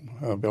until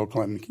Bill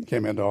Clinton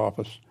came into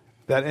office.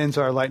 That ends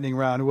our lightning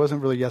round. It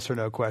wasn't really yes or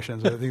no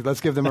questions. I think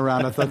let's give them a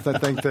round. Let's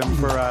thank them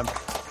for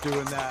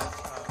doing that.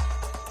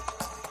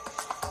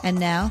 And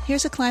now,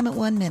 here's a Climate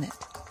One Minute.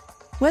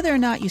 Whether or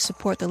not you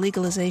support the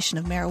legalization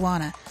of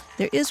marijuana,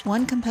 there is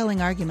one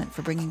compelling argument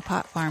for bringing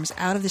pot farms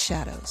out of the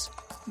shadows: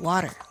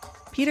 water.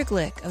 Peter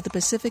Glick of the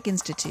Pacific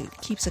Institute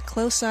keeps a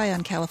close eye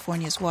on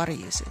California's water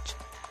usage.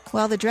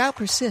 While the drought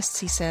persists,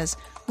 he says,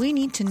 we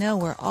need to know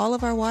where all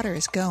of our water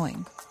is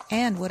going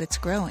and what it's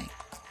growing.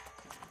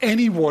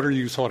 Any water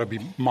use ought to be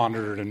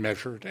monitored and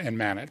measured and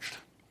managed.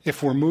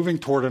 If we're moving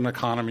toward an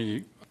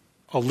economy,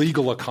 a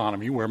legal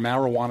economy, where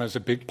marijuana is a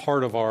big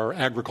part of our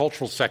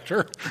agricultural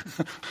sector,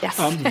 yes.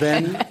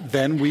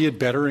 then we had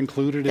better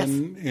include it yes.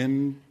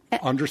 in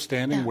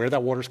understanding where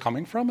that water is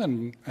coming from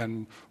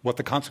and what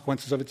the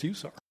consequences of its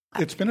use are.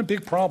 It's been a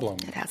big problem.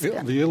 It has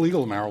been. The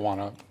illegal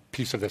marijuana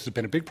piece of this has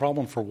been a big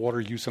problem for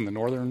water use in the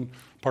northern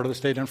part of the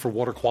state and for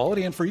water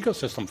quality and for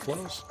ecosystem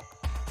flows.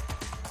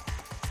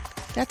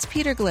 That's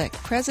Peter Glick,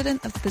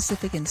 president of the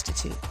Pacific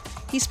Institute.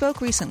 He spoke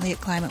recently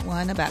at Climate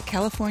One about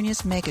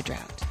California's mega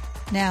drought.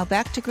 Now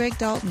back to Greg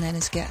Dalton and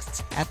his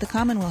guests at the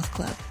Commonwealth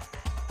Club.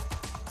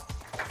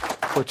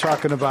 We're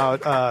talking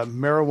about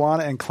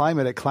marijuana and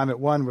climate at Climate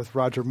One with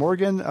Roger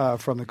Morgan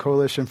from the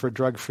Coalition for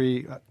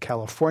Drug-Free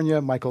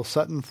California, Michael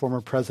Sutton,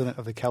 former president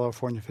of the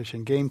California Fish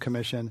and Game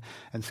Commission,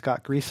 and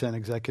Scott Greason,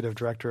 executive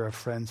director of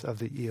Friends of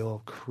the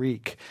Eel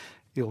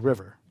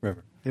River.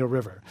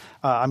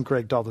 I'm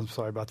Greg Dalton.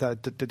 Sorry about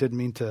that. Didn't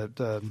mean to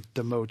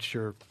demote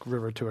your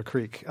river to a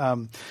creek.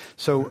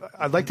 So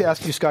I'd like to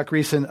ask you, Scott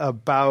Greason,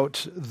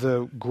 about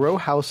the grow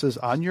houses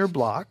on your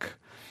block.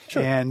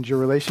 Sure. And your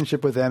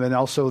relationship with them, and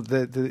also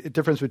the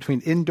difference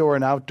between indoor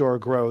and outdoor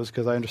grows,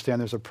 because I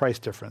understand there's a price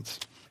difference.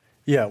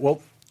 Yeah,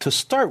 well, to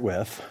start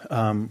with,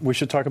 we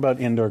should talk about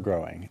indoor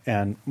growing.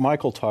 And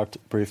Michael talked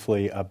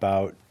briefly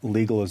about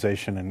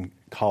legalization in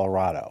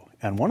Colorado.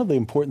 And one of the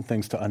important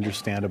things to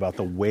understand about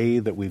the way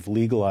that we've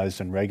legalized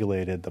and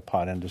regulated the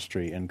pot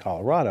industry in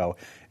Colorado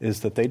is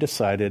that they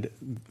decided,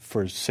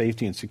 for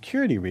safety and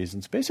security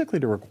reasons,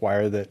 basically to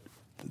require that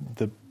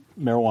the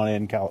marijuana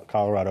in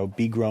Colorado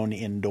be grown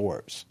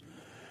indoors.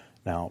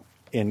 Now,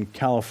 in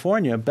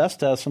California,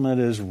 best estimate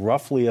is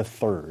roughly a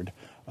third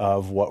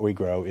of what we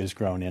grow is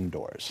grown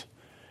indoors.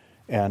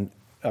 And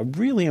a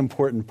really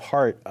important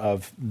part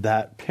of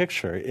that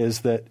picture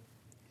is that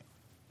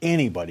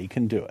anybody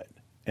can do it,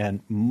 and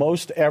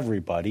most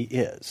everybody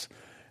is.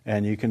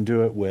 And you can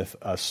do it with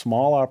a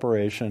small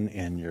operation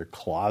in your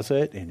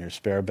closet, in your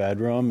spare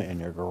bedroom,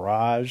 in your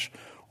garage,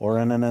 or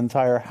in an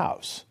entire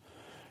house.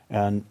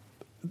 And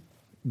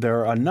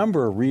there are a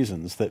number of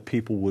reasons that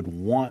people would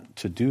want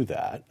to do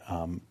that.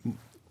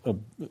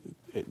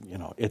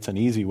 It's an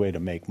easy way to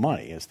make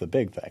money is the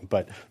big thing.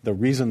 But the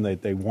reason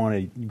that they want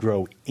to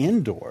grow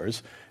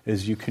indoors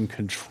is you can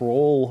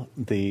control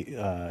the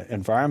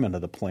environment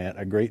of the plant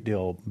a great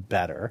deal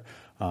better.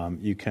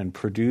 You can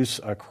produce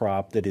a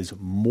crop that is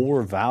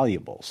more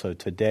valuable. So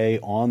today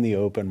on the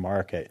open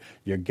market,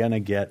 you're going to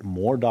get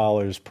more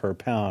dollars per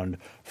pound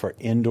for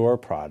indoor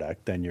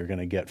product than you're going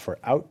to get for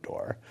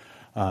outdoor.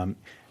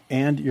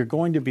 And you're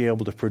going to be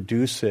able to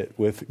produce it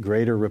with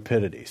greater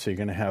rapidity. So you're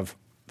going to have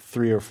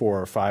 3 or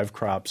 4 or 5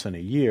 crops in a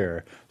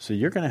year. So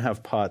you're going to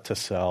have pot to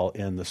sell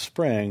in the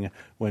spring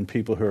when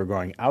people who are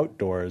growing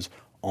outdoors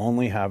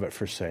only have it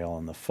for sale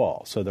in the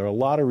fall. So there are a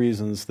lot of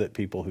reasons that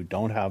people who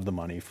don't have the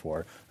money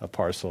for a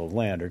parcel of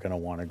land are going to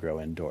want to grow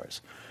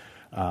indoors.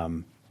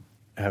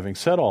 Having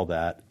said all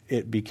that,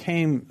 it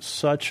became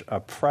such a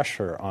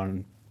pressure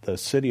on the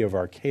city of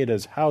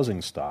Arcata's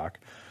housing stock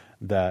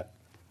that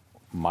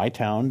my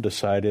town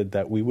decided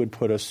that we would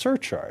put a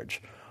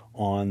surcharge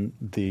on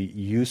the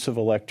use of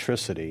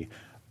electricity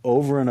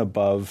over and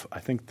above, I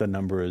think the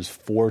number is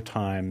 4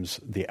 times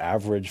the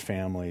average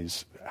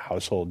family's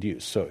household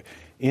use. So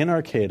in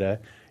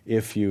Arcata,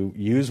 if you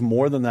use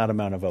more than that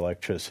amount of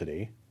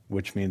electricity,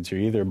 which means you're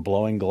either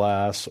blowing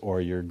glass or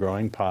you're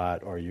growing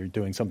pot or you're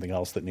doing something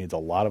else that needs a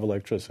lot of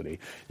electricity,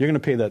 you're going to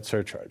pay that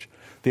surcharge.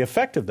 The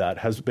effect of that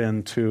has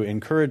been to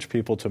encourage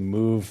people to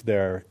move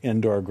their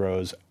indoor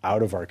grows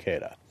out of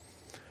Arcata.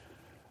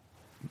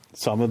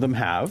 Some of them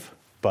have,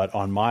 but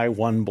on my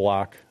one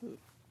block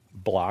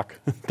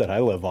that I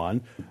live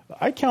on,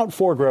 I count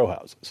 4 grow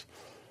houses.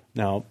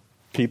 Now,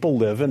 people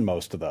live in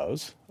most of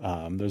those.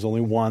 There's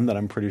only one that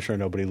I'm pretty sure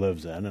nobody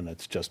lives in, and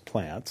it's just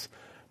plants.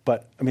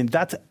 But, I mean,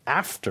 that's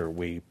after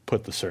we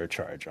put the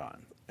surcharge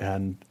on.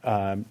 And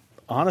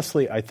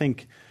honestly, I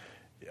think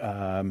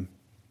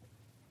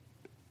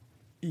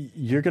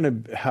you're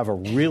going to have a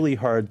really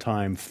hard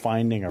time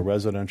finding a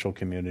residential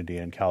community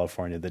in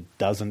California that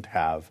doesn't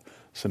have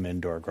some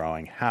indoor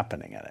growing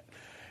happening in it.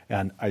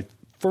 And I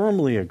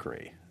firmly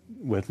agree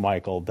with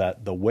Michael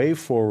that the way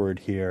forward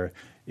here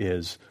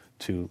is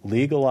to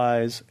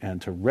legalize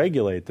and to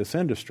regulate this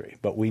industry.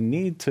 But we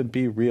need to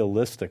be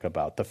realistic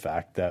about the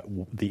fact that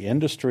the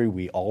industry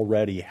we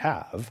already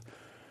have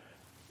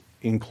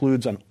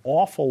includes an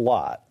awful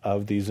lot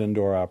of these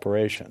indoor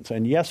operations.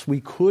 And yes,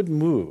 we could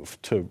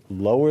move to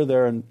lower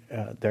their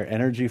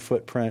energy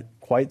footprint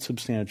quite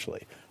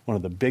substantially. One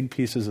of the big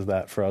pieces of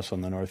that for us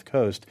on the North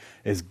Coast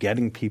is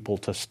getting people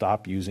to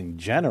stop using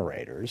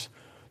generators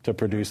to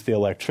produce the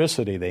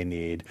electricity they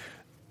need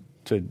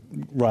to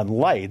run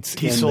lights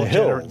in the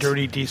hills.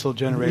 Dirty diesel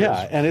generators.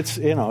 Yeah, and it's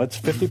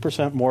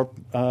 50%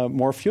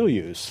 more fuel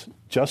use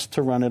just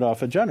to run it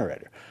off a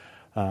generator.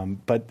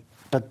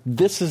 But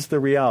this is the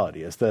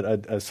reality: is that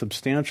a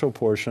substantial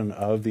portion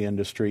of the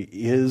industry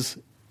is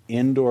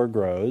indoor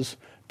grows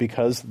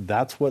because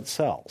that's what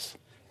sells.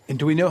 And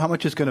do we know how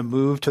much is going to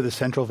move to the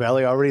Central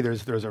Valley already?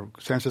 There's a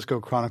San Francisco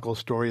Chronicle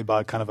story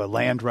about kind of a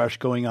land rush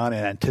going on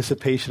in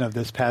anticipation of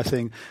this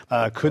passing.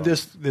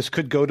 This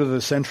could go to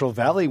the Central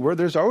Valley where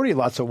there's already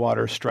lots of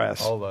water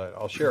stress?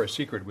 I'll share a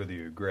secret with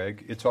you,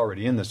 Greg. It's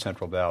already in the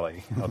Central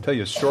Valley. I'll tell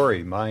you a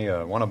story.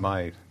 One of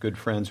my good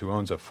friends who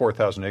owns a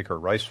 4,000-acre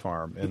rice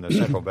farm in the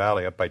Central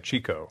Valley up by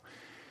Chico,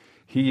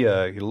 he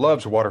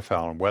loves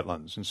waterfowl and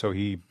wetlands, and so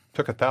he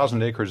took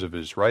 1,000 acres of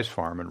his rice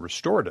farm and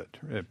restored it.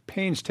 A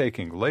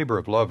painstaking labor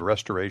of love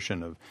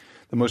restoration of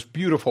the most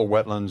beautiful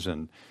wetlands,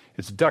 and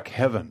it's duck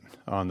heaven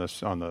in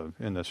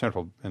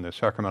the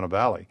Sacramento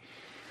Valley.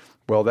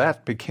 Well,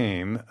 that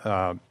became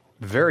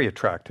very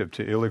attractive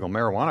to illegal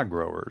marijuana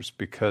growers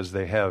because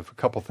they have a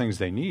couple things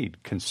they need: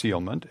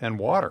 concealment and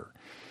water.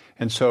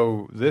 And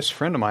so this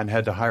friend of mine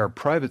had to hire a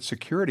private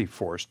security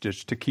force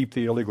just to keep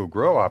the illegal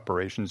grow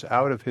operations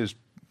out of his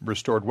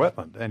restored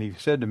wetland. And he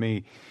said to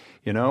me,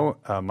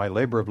 my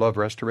labor of love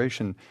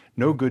restoration,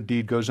 no good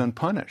deed goes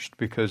unpunished,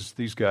 because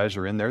these guys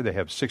are in there. They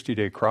have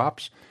 60-day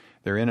crops.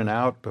 They're in and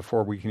out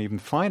before we can even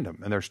find them.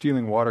 And they're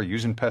stealing water,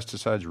 using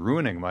pesticides,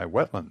 ruining my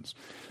wetlands.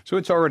 So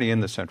it's already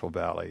in the Central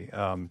Valley.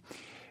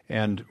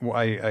 And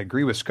I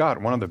agree with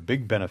Scott. One of the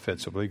big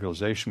benefits of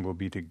legalization will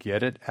be to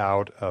get it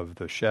out of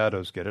the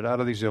shadows, get it out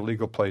of these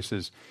illegal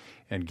places,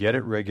 and get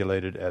it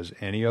regulated as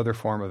any other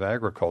form of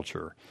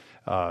agriculture.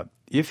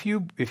 If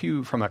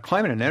you, from a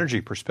climate and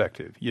energy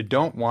perspective, you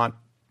don't want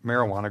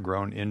marijuana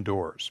grown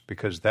indoors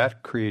because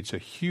that creates a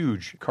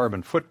huge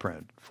carbon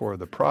footprint for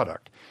the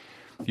product.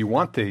 You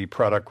want the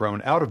product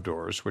grown out of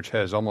doors, which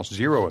has almost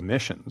zero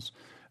emissions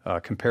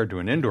compared to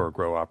an indoor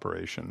grow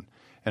operation.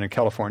 And in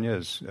California,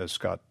 as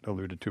Scott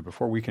alluded to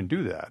before, we can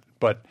do that.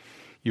 But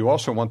you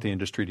also want the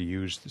industry to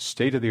use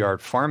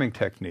state-of-the-art farming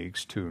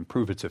techniques to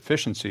improve its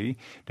efficiency,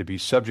 to be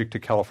subject to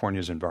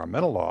California's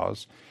environmental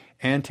laws,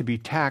 and to be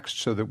taxed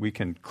so that we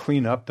can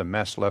clean up the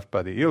mess left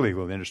by the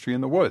illegal industry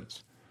in the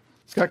woods.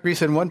 Scott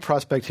Greason, one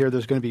prospect here,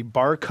 there's going to be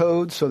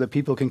barcodes so that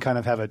people can kind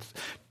of have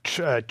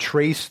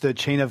trace the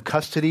chain of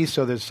custody.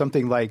 So there's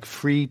something like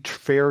free,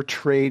 fair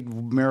trade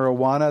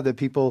marijuana that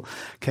people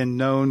can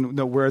know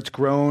where it's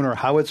grown or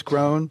how it's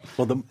grown.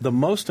 Well, the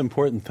most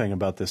important thing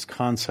about this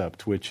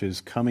concept, which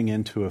is coming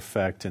into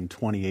effect in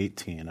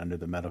 2018 under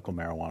the medical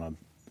marijuana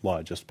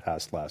law just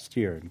passed last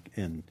year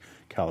in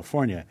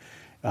California,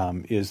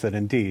 is that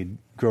indeed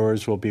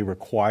growers will be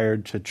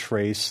required to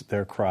trace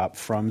their crop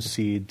from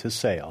seed to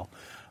sale,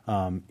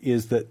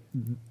 is that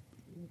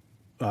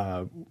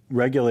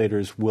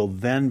regulators will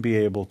then be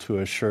able to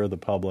assure the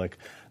public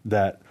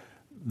that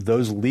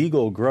those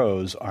legal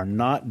grows are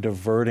not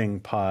diverting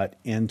pot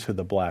into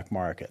the black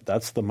market.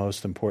 That's the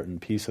most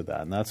important piece of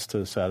that, and that's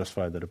to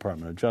satisfy the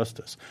Department of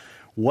Justice.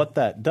 What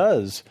that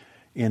does,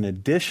 in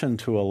addition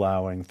to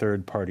allowing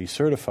third-party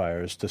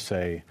certifiers to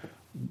say,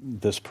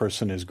 this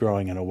person is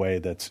growing in a way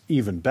that's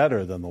even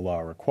better than the law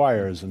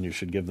requires, and you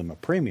should give them a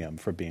premium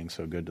for being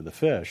so good to the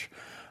fish,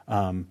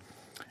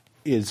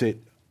 is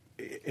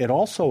it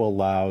also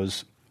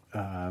allows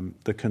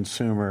the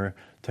consumer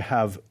to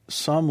have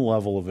some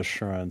level of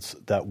assurance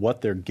that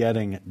what they're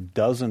getting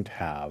doesn't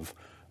have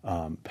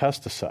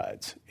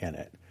pesticides in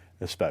it,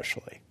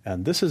 especially.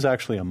 And this is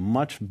actually a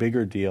much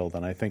bigger deal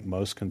than I think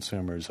most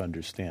consumers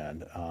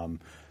understand.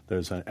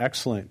 There's an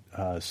excellent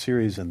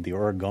series in the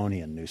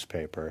Oregonian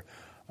newspaper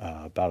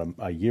about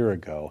a year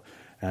ago,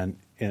 and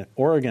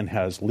Oregon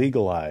has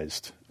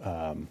legalized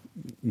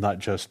not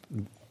just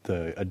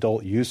the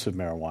adult use of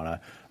marijuana,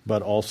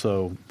 but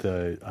also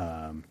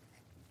the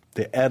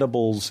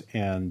edibles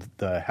and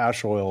the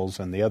hash oils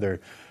and the other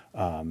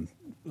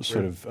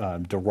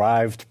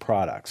derived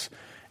products.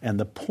 And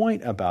the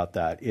point about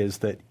that is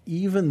that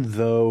even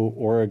though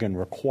Oregon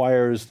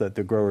requires that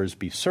the growers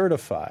be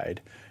certified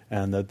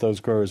and that those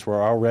growers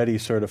were already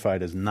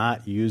certified as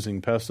not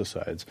using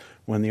pesticides.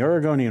 When the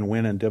Oregonian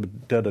went and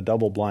did a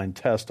double-blind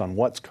test on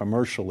what's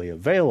commercially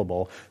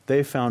available,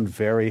 they found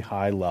very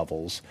high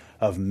levels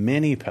of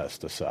many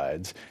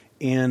pesticides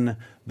in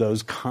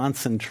those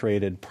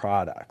concentrated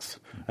products.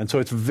 And so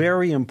it's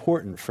very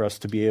important for us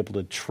to be able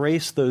to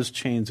trace those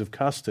chains of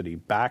custody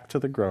back to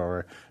the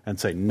grower and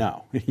say,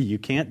 no, you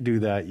can't do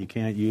that, you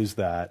can't use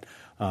that,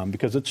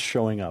 because it's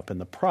showing up in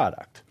the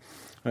product.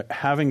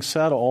 Having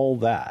said all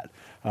that,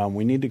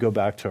 we need to go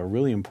back to a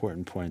really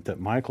important point that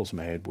Michael's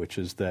made, which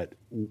is that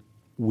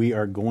we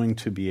are going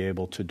to be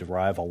able to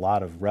derive a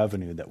lot of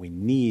revenue that we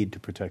need to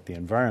protect the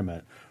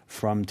environment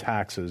from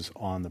taxes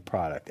on the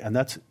product. And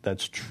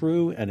that's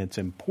true and it's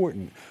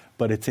important,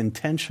 but it's in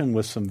tension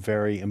with some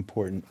very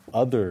important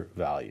other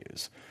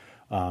values.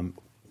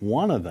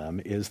 One of them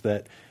is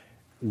that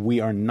we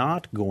are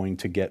not going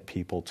to get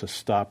people to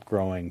stop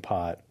growing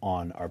pot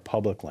on our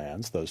public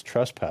lands, those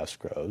trespass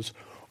grows,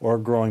 or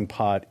growing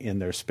pot in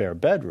their spare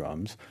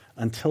bedrooms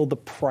until the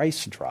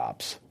price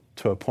drops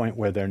to a point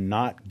where they're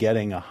not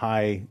getting a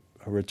high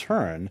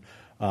return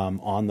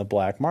on the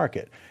black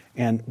market.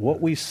 And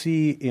what we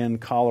see in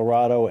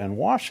Colorado and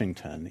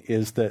Washington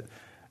is that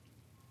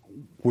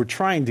we're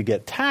trying to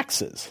get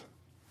taxes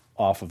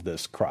off of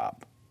this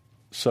crop.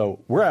 So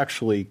we're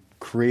actually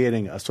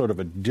creating a sort of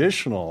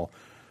additional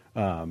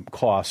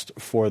cost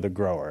for the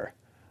grower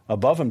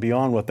above and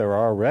beyond what they're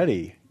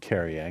already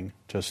carrying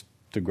just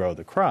to grow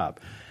the crop.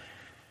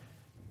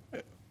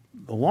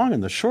 The long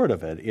and the short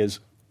of it is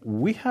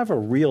we have a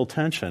real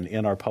tension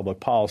in our public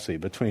policy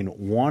between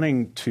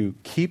wanting to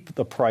keep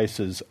the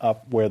prices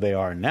up where they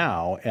are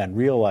now and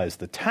realize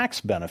the tax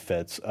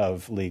benefits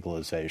of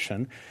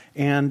legalization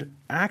and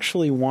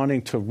actually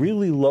wanting to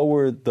really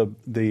lower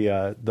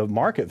the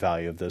market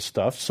value of this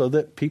stuff so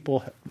that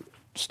people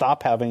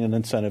stop having an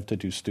incentive to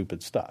do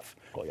stupid stuff.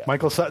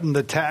 Michael Sutton,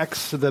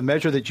 the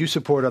measure that you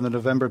support on the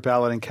November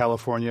ballot in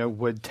California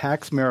would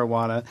tax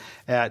marijuana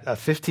at a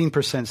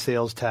 15%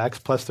 sales tax,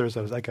 plus there's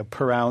like a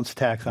per ounce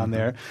tax on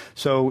there.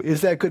 So is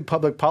that good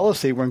public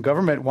policy when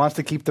government wants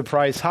to keep the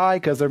price high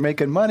because they're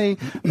making money,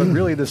 but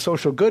really the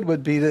social good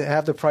would be to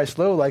have the price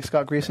low, like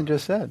Scott Greason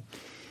just said?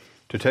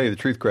 To tell you the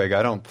truth, Greg,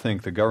 I don't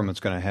think the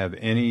government's going to have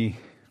any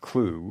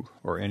clue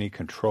or any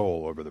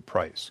control over the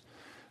price.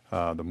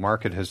 The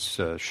market has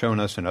shown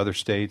us in other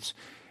states.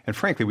 And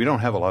frankly, we don't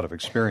have a lot of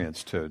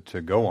experience to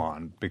go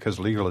on because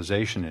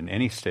legalization in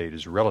any state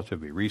is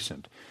relatively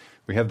recent.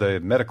 We have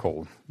the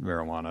medical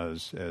marijuana,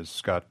 as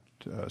Scott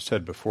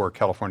said before.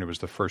 California was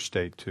the first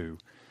state to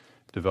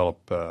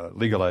develop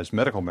legalized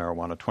medical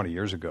marijuana 20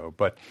 years ago.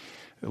 But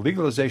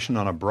legalization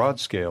on a broad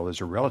scale is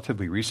a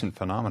relatively recent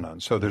phenomenon.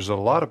 So there's a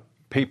lot of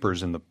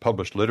papers in the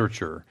published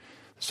literature,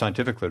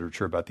 scientific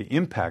literature, about the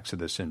impacts of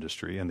this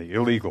industry and the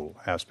illegal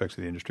aspects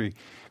of the industry.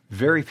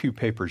 Very few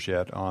papers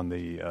yet on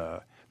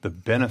the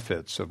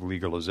benefits of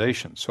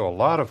legalization. So a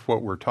lot of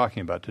what we're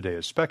talking about today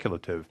is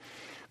speculative,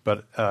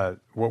 but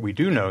what we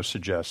do know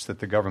suggests that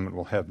the government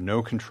will have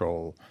no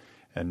control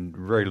and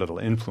very little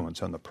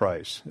influence on the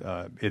price.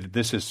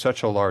 This is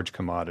such a large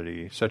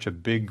commodity, such a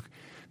big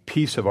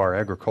piece of our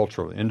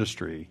agricultural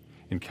industry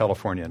in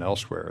California and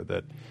elsewhere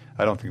that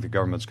I don't think the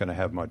government's going to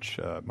have much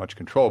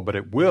control, but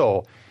it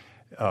will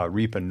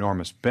reap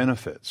enormous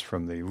benefits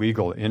from the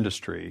legal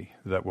industry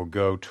that will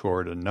go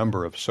toward a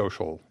number of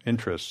social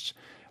interests.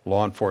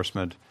 Law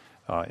enforcement,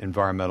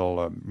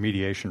 environmental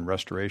mediation,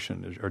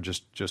 restoration are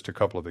just a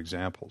couple of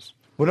examples.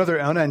 One other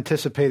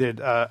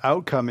unanticipated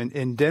outcome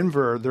in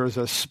Denver, there's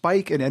a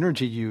spike in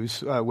energy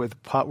use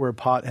with pot, where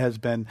pot has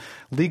been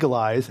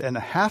legalized, and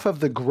half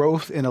of the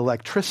growth in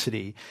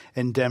electricity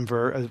in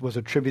Denver was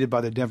attributed by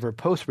the Denver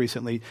Post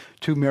recently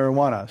to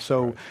marijuana.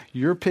 So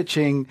you're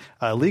pitching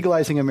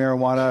legalizing of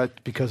marijuana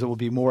because it will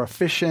be more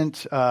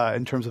efficient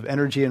in terms of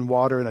energy and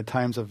water in a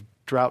times of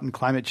drought and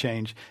climate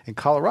change. In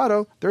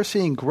Colorado, they're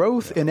seeing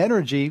growth in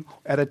energy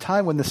at a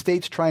time when the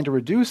state's trying to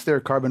reduce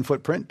their carbon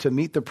footprint to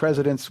meet the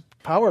president's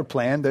power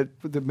plan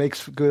that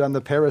makes good on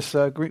the Paris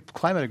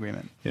climate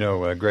agreement. You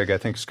know, Greg, I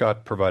think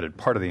Scott provided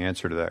part of the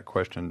answer to that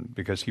question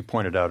because he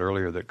pointed out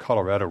earlier that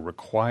Colorado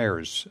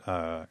requires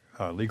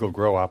legal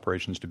grow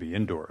operations to be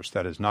indoors.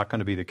 That is not going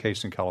to be the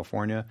case in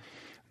California.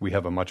 We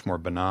have a much more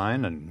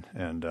benign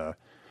and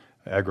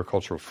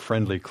agricultural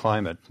friendly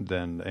climate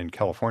than in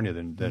California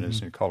than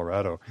is in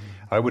Colorado.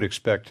 I would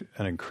expect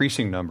an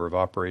increasing number of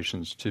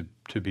operations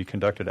to be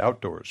conducted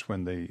outdoors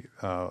when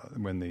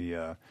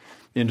the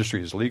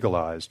industry is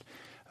legalized.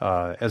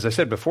 As I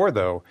said before,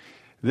 though,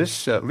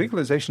 this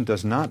legalization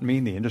does not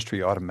mean the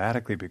industry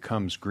automatically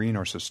becomes green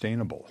or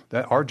sustainable.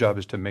 Our job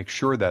is to make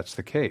sure that's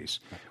the case.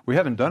 We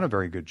haven't done a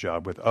very good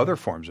job with other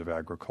forms of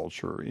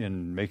agriculture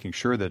in making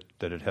sure that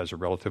it has a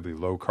relatively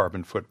low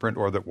carbon footprint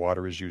or that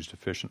water is used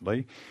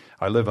efficiently.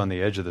 I live on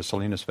the edge of the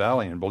Salinas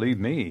Valley, and believe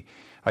me,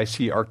 I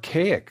see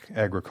archaic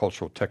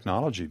agricultural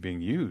technology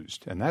being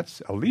used, and that's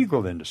a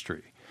legal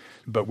industry.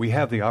 But we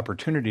have the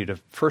opportunity to,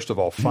 first of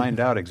all, find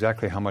out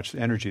exactly how much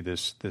energy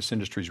this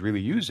industry is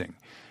really using.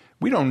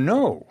 We don't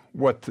know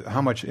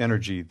how much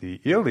energy the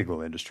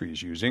illegal industry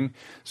is using.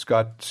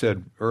 Scott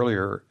said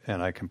earlier,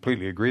 and I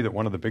completely agree, that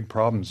one of the big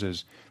problems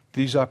is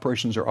these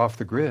operations are off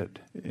the grid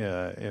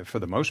for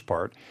the most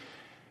part.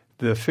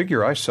 The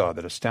figure I saw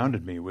that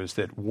astounded me was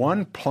that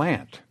one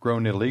plant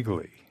grown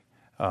illegally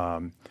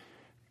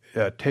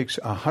takes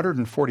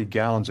 140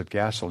 gallons of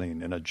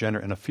gasoline in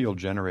a field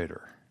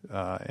generator.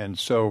 And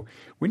so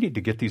we need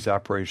to get these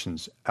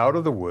operations out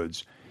of the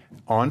woods,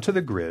 onto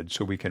the grid,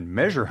 so we can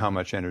measure how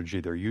much energy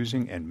they're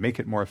using and make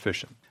it more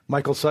efficient.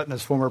 Michael Sutton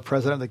is former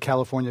president of the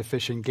California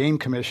Fish and Game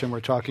Commission. We're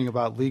talking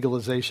about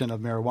legalization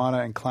of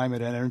marijuana and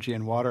climate and energy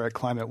and water at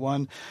Climate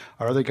One.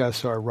 Our other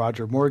guests are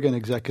Roger Morgan,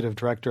 executive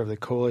director of the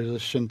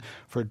Coalition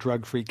for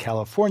Drug-Free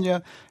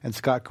California, and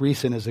Scott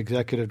Greason is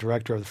executive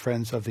director of the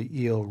Friends of the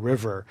Eel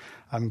River.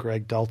 I'm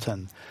Greg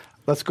Dalton.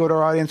 Let's go to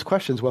our audience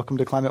questions. Welcome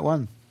to Climate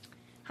One.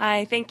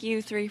 Hi, thank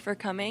you three for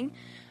coming.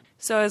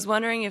 So I was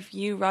wondering if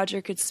you,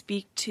 Roger, could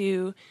speak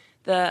to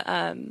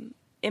the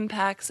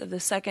impacts of the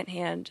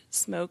secondhand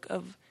smoke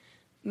of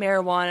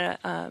marijuana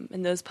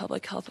and those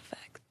public health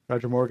effects.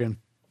 Roger Morgan.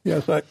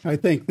 Yes, I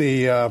think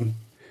the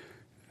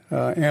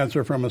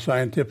answer from a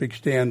scientific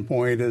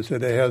standpoint is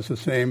that it has the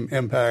same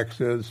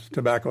impacts as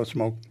tobacco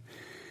smoke.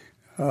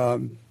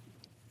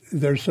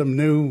 There's some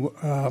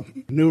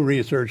new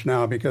research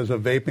now because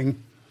of vaping.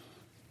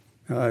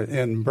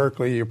 In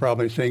Berkeley, you're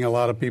probably seeing a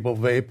lot of people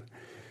vape.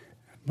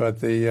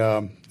 But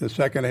the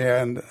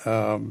secondhand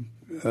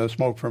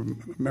smoke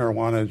from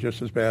marijuana is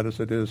just as bad as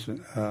it is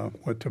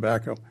with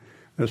tobacco.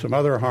 There's some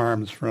other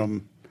harms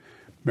from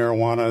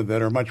marijuana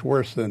that are much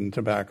worse than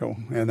tobacco,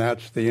 and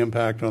that's the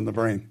impact on the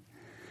brain.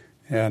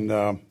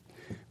 And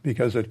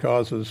because it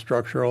causes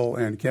structural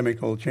and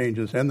chemical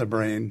changes in the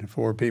brain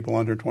for people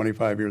under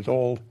 25 years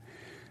old,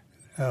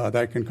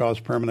 that can cause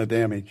permanent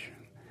damage.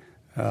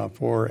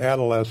 For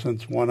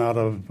adolescents, 1 out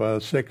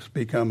of 6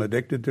 become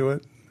addicted to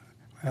it.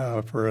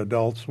 For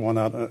adults,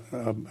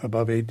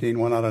 above 18,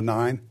 1 out of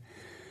 9.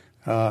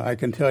 I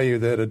can tell you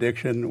that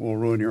addiction will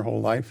ruin your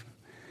whole life.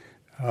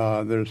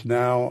 There's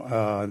now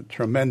a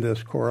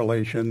tremendous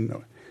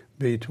correlation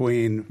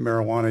between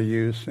marijuana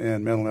use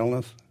and mental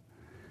illness.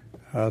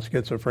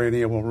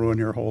 Schizophrenia will ruin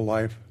your whole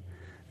life.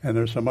 And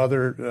there's some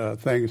other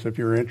things, if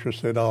you're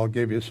interested, I'll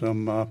give you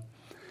some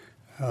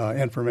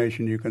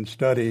information you can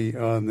study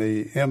on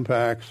the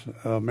impacts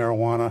of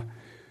marijuana.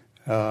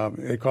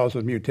 It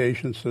causes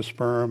mutations to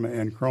sperm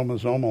and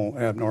chromosomal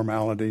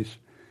abnormalities.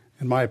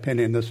 In my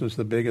opinion, this is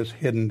the biggest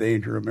hidden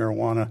danger of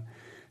marijuana.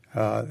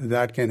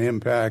 That can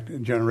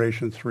impact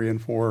generations 3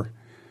 and 4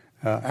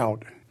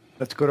 out.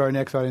 Let's go to our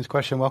next audience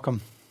question.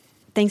 Welcome.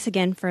 Thanks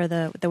again for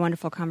the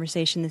wonderful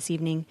conversation this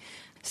evening.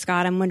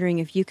 Scott, I'm wondering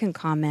if you can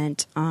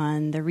comment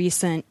on the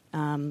recent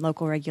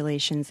local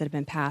regulations that have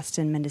been passed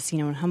in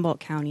Mendocino and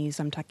Humboldt counties.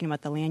 I'm talking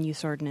about the land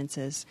use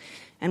ordinances,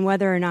 and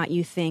whether or not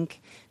you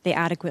think they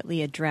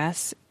adequately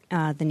address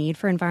the need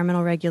for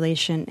environmental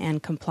regulation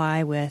and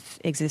comply with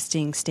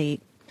existing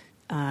state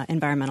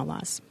environmental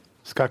laws.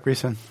 Scott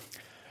Greason.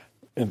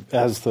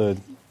 As the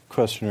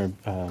questioner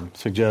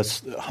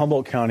suggests,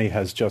 Humboldt County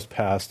has just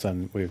passed,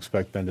 and we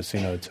expect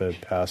Mendocino to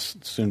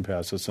soon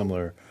pass a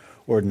similar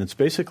ordinance,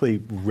 basically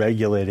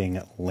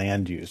regulating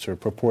land use or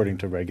purporting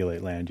to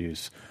regulate land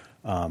use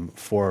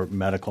for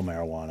medical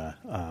marijuana.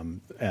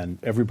 And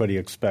everybody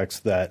expects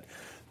that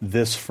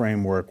this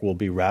framework will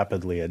be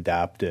rapidly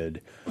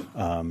adapted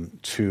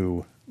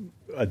to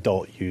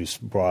adult use,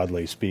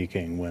 broadly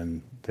speaking,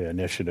 when the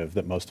initiative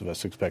that most of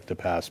us expect to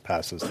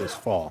passes this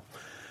fall.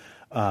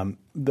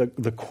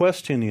 The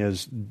question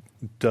is,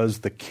 does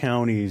the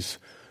county's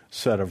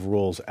set of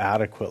rules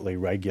adequately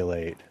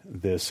regulate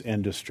this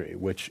industry,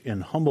 which in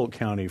Humboldt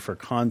County, for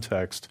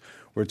context,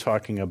 we're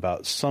talking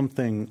about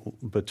something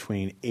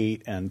between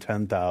 8 and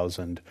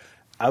 10,000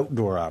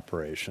 outdoor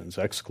operations,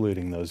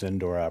 excluding those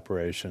indoor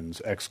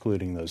operations,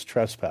 excluding those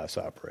trespass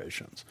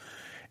operations.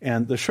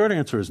 And the short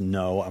answer is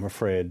no. I'm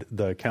afraid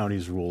the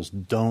county's rules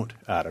don't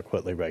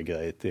adequately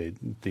regulate the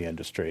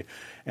industry.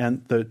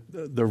 And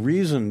the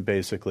reason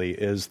basically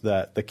is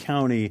that the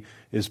county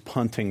is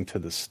punting to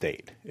the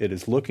state. It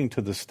is looking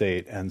to the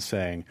state and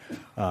saying,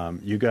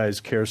 you guys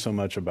care so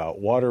much about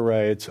water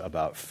rights,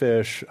 about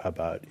fish,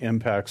 about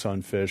impacts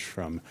on fish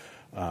from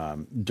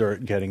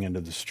dirt getting into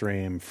the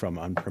stream, from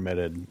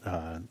unpermitted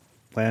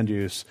land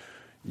use.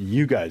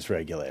 You guys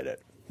regulate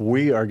it.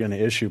 We are going to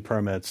issue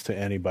permits to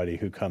anybody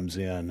who comes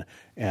in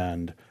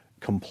and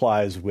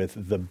complies with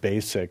the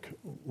basic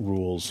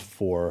rules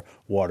for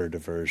water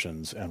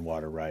diversions and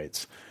water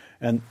rights.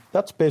 And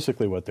that's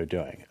basically what they're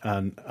doing.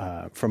 And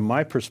from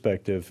my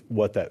perspective,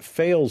 what that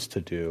fails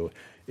to do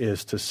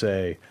is to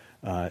say,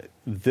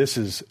 this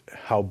is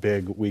how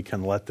big we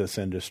can let this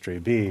industry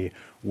be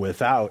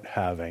without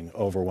having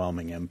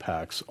overwhelming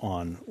impacts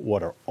on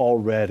what are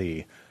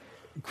already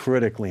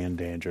critically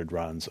endangered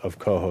runs of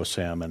coho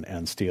salmon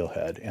and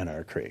steelhead in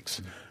our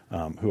creeks,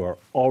 who are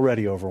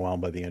already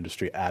overwhelmed by the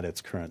industry at its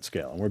current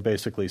scale. And we're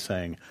basically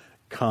saying,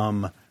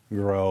 come,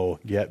 grow,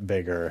 get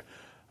bigger.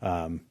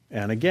 And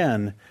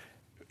again,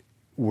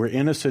 we're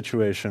in a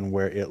situation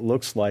where it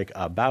looks like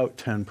about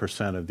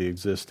 10% of the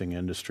existing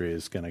industry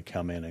is going to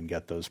come in and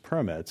get those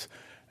permits.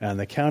 And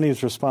the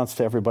county's response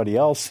to everybody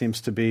else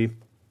seems to be,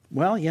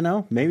 well,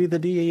 maybe the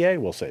DEA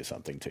will say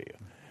something to you.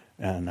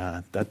 And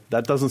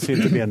that doesn't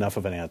seem to be enough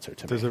of an answer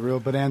to me. There's a real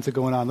bonanza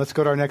going on. Let's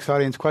go to our next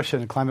audience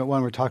question. In Climate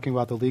One, we're talking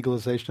about the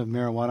legalization of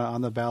marijuana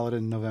on the ballot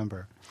in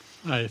November.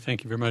 Hi,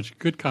 thank you very much.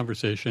 Good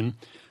conversation.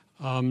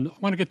 I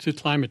want to get to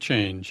climate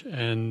change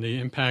and the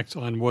impacts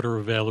on water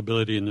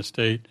availability in the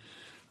state.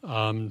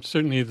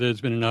 Certainly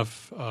there's been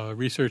enough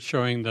research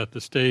showing that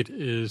the state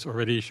is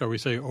already, shall we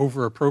say,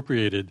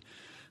 over-appropriated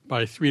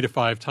by 3 to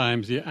 5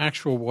 times the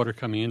actual water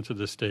coming into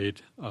the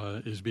state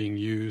is being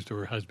used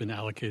or has been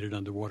allocated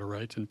under water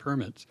rights and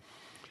permits.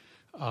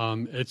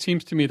 It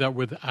seems to me that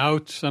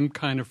without some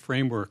kind of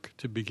framework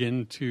to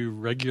begin to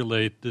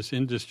regulate this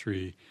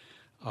industry,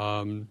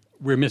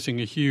 we're missing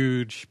a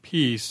huge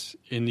piece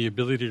in the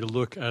ability to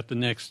look at the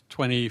next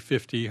 20,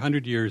 50,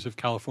 100 years of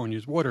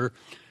California's water,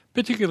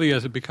 particularly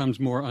as it becomes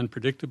more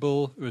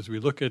unpredictable, as we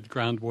look at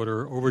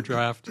groundwater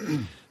overdraft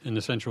in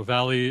the Central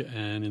Valley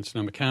and in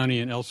Sonoma County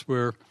and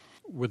elsewhere.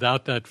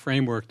 Without that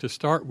framework to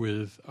start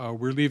with,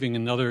 we're leaving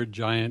another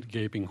giant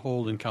gaping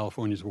hole in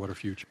California's water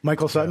future.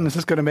 Michael Sutton, is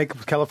this going to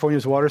make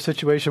California's water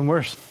situation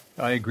worse?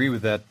 I agree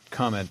with that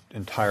comment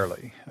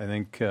entirely. I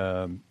think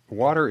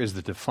water is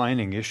the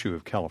defining issue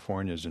of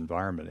California's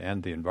environment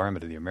and the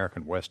environment of the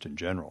American West in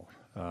general.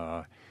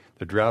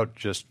 The drought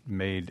just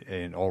made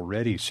an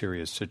already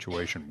serious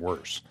situation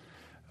worse.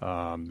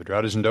 The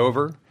drought isn't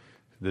over.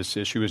 This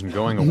issue isn't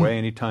going away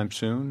anytime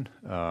soon.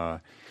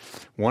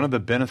 One of the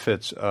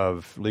benefits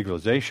of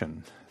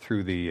legalization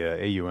through the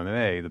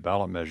AUMA, the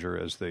ballot measure,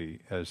 as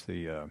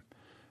the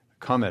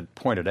comment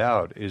pointed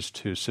out, is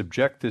to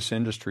subject this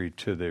industry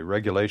to the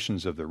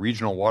regulations of the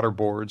regional water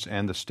boards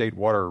and the State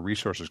Water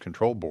Resources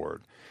Control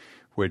Board,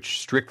 which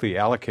strictly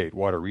allocate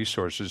water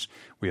resources.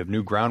 We have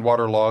new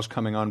groundwater laws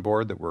coming on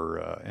board that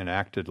were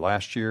enacted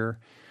last year.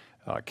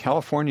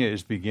 California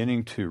is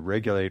beginning to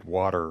regulate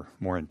water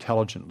more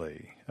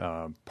intelligently,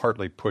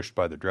 partly pushed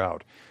by the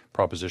drought.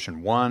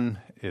 Proposition 1,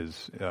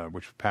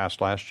 which passed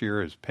last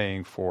year, is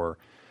paying for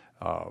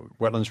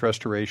wetlands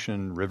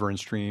restoration, river and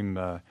stream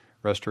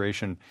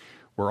restoration.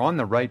 We're on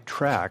the right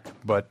track,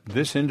 but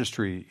this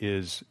industry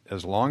is,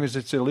 as long as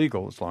it's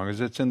illegal, as long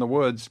as it's in the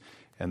woods,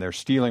 and they're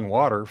stealing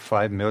water,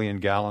 5 million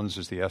gallons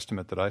is the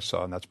estimate that I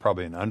saw, and that's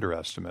probably an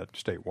underestimate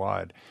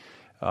statewide.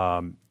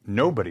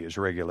 Nobody is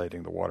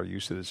regulating the water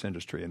use of this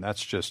industry, and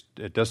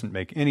it doesn't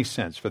make any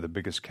sense for the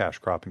biggest cash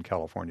crop in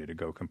California to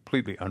go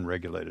completely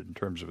unregulated in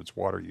terms of its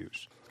water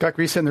use. Scott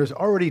Greason, there's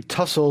already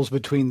tussles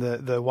between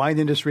the wine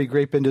industry,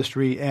 grape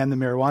industry, and the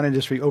marijuana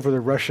industry over the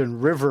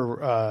Russian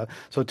River.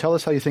 So tell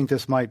us how you think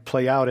this might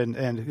play out,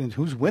 and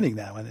who's winning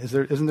that one?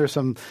 Isn't there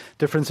some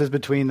differences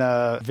between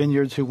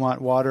vineyards who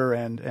want water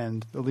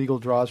and illegal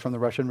draws from the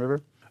Russian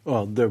River?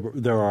 Well,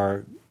 there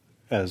are,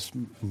 as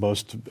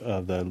most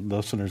of the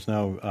listeners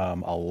know,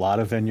 a lot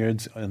of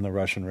vineyards in the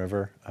Russian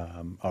River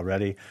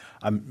already.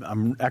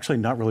 I'm actually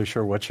not really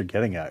sure what you're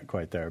getting at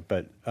quite there,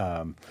 but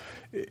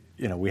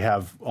we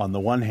have on the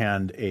one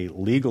hand a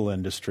legal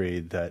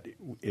industry that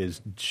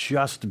is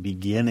just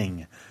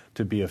beginning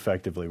to be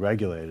effectively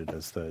regulated,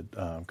 as the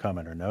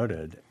commenter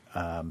noted.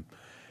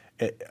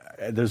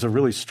 There's a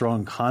really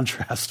strong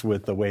contrast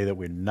with the way that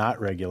we're not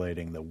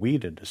regulating the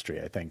weed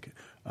industry, I think,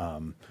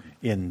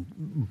 in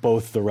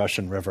both the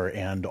Russian River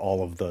and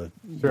all of the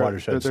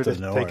watersheds to the north.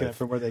 They're just taking it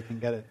from where they can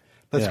get it.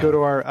 Let's go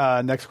to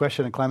our next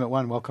question in Climate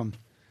One. Welcome.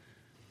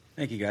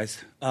 Thank you,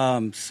 guys.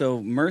 So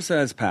MRSA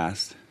has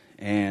passed,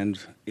 and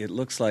it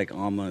looks like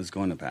ALMA is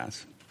going to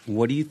pass.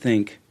 What do you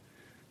think?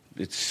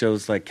 It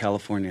shows like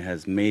California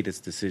has made its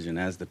decision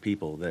as the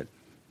people that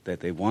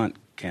they want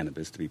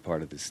cannabis to be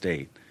part of the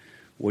state.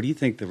 What do you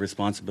think the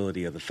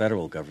responsibility of the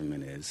federal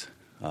government is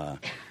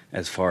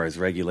as far as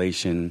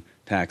regulation,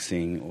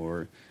 taxing,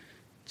 or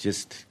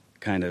just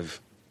kind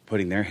of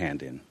putting their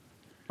hand in?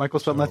 Michael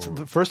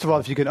Sutton, first of all,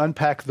 if you could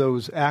unpack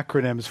those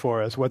acronyms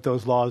for us, what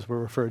those laws were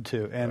referred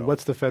to, and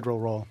what's the federal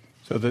role?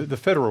 So the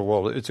federal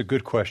role, it's a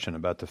good question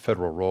about the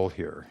federal role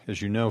here.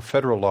 As you know,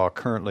 federal law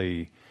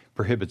currently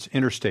prohibits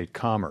interstate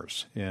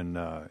commerce in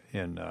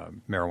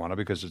marijuana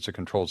because it's a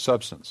controlled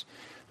substance.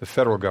 The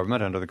federal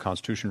government, under the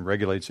Constitution,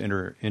 regulates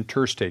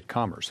interstate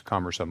commerce,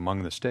 commerce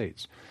among the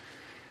states.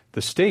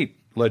 The state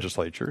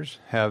legislatures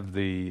have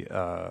the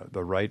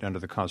right under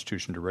the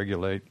Constitution to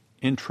regulate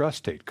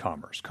intrastate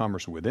commerce,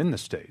 commerce within the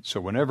state.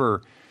 So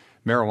whenever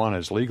marijuana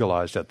is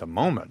legalized at the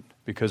moment,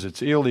 because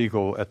it's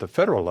illegal at the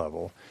federal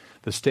level,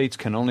 the states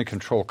can only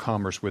control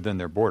commerce within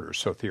their borders.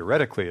 So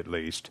theoretically, at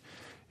least,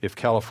 if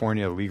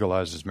California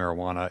legalizes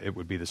marijuana, it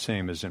would be the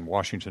same as in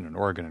Washington and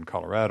Oregon and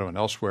Colorado and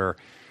elsewhere.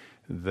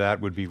 That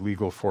would be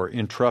legal for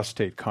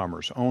intrastate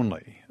commerce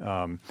only.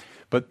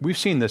 But we've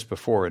seen this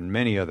before in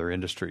many other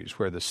industries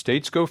where the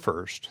states go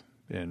first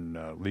in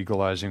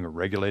legalizing or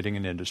regulating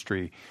an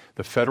industry.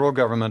 The federal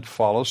government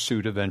follows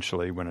suit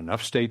eventually. When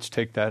enough states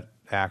take that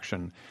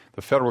action,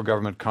 the federal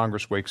government,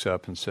 Congress wakes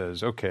up and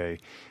says, okay,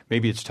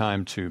 maybe it's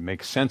time to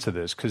make sense of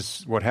this,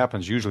 because what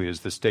happens usually is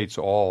the states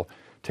all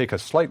take a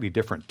slightly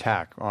different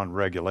tack on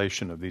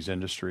regulation of these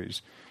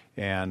industries.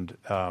 And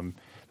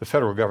the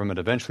federal government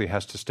eventually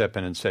has to step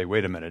in and say,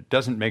 wait a minute, it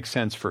doesn't make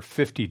sense for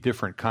 50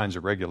 different kinds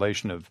of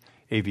regulation of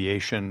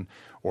aviation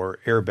or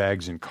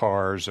airbags in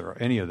cars or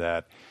any of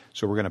that.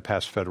 So we're going to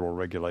pass federal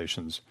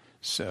regulations,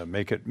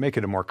 make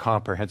it a more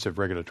comprehensive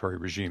regulatory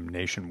regime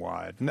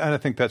nationwide. And I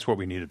think that's what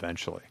we need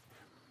eventually.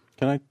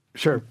 Can I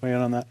weigh in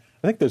on that?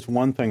 I think there's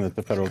one thing that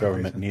the federal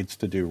government needs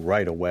to do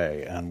right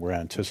away, and we're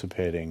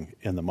anticipating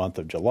in the month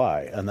of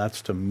July, and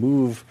that's to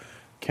move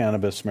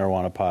cannabis,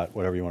 marijuana, pot,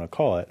 whatever you want to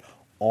call it,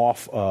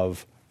 off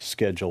of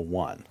Schedule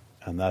 1.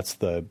 And that's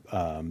the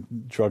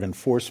Drug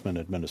Enforcement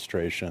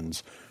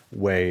Administration's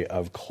way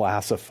of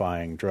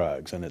classifying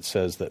drugs. And it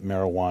says that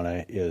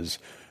marijuana is,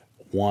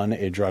 1,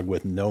 a drug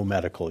with no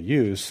medical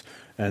use,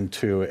 and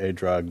 2, a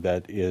drug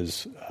that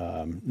is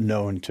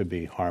known to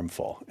be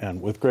harmful.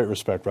 And with great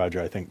respect,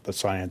 Roger, I think the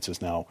science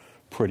is now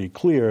pretty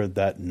clear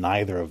that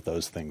neither of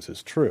those things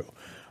is true.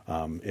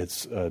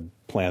 It's a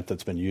plant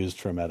that's been used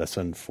for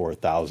medicine for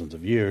thousands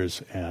of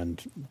years, and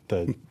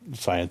the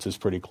science is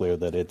pretty clear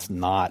that it's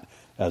not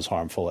as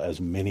harmful as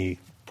many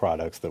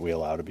products that we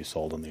allow to be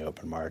sold in the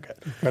open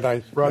market.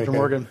 Roger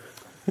Morgan.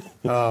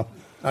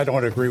 I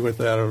don't agree with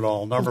that at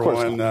all. Number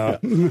one,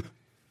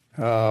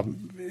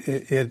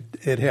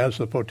 it has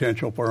the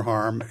potential for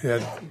harm.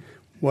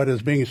 What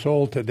is being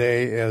sold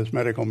today as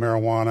medical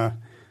marijuana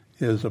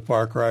is a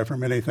far cry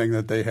from anything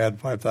that they had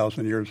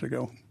 5,000 years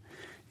ago.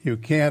 You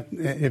can't,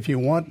 if you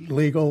want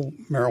legal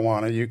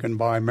marijuana, you can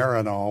buy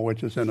Marinol,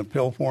 which is in a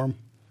pill form.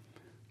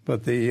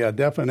 But the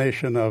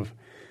definition of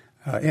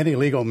any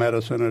legal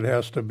medicine, it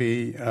has to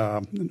be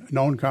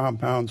known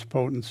compounds,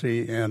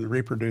 potency, and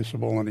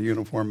reproducible in a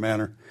uniform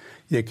manner.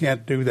 You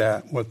can't do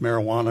that with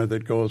marijuana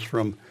that goes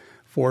from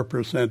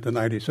 4% to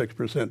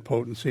 96%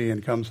 potency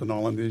and comes in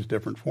all of these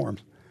different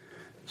forms.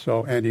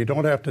 So, and you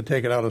don't have to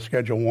take it out of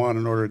Schedule 1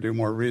 in order to do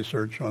more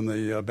research on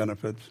the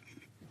benefits.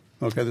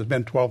 Okay, there's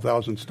been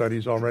 12,000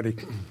 studies already.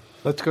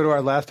 Let's go to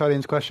our last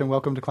audience question.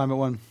 Welcome to Climate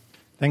One.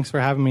 Thanks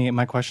for having me.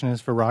 My question is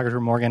for Roger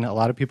Morgan. A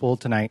lot of people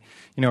tonight,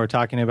 are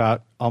talking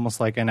about almost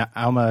like an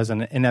ALMA as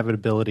an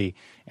inevitability.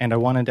 And I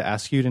wanted to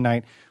ask you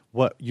tonight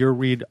what your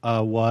read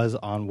was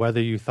on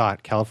whether you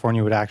thought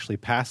California would actually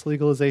pass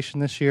legalization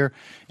this year,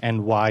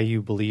 and why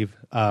you believe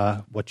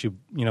what you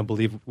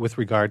believe with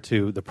regard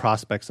to the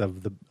prospects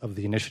of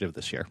the initiative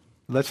this year.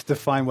 Let's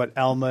define what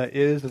ALMA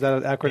is. Is that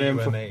an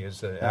acronym? AUMA is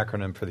the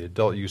acronym for the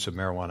Adult Use of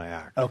Marijuana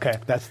Act. Okay,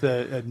 that's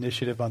the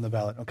initiative on the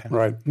ballot. Okay,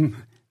 right.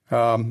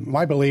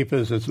 My belief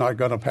is it's not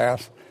going to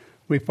pass.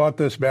 We fought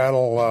this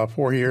battle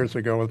 4 years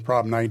ago with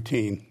Prop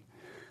 19.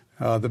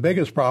 The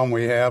biggest problem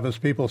we have is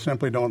people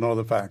simply don't know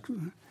the facts.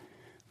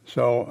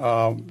 So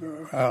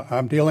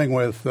I'm dealing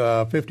with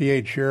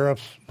 58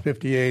 sheriffs,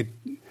 58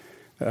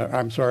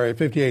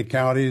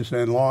 counties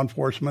and law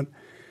enforcement.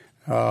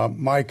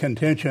 My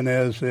contention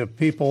is if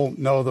people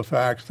know the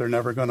facts, they're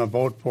never going to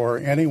vote for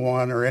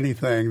anyone or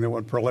anything that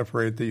would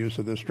proliferate the use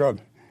of this drug.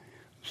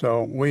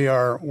 So we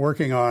are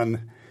working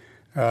on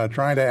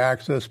trying to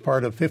access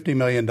part of $50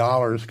 million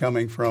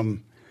coming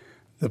from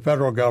the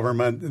federal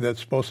government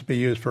that's supposed to be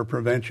used for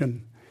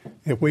prevention.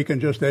 If we can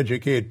just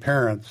educate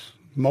parents,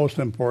 most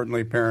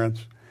importantly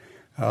parents,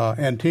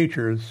 and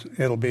teachers,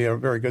 it'll be a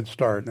very good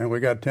start. And we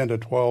got 10 to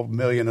 12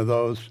 million of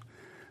those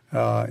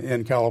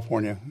in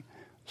California.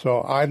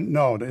 So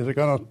is it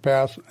going to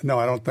pass? No,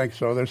 I don't think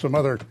so. There's some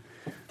other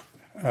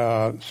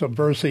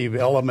subversive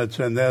elements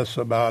in this.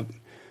 About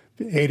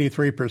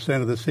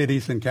 83% of the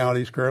cities and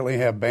counties currently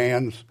have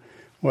bans.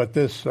 What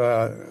this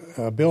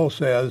bill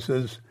says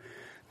is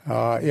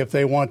if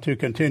they want to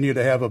continue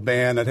to have a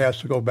ban, it has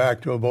to go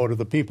back to a vote of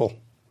the people.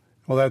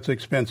 Well, that's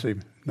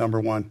expensive,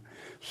 number one.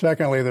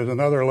 Secondly, there's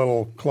another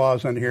little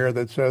clause in here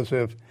that says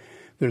if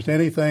there's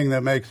anything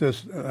that makes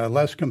this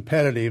less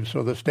competitive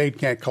so the state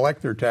can't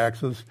collect their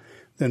taxes,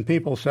 then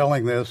people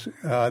selling this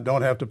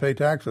don't have to pay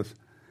taxes.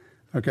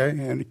 Okay?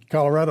 In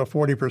Colorado,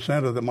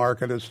 40% of the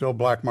market is still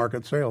black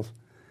market sales.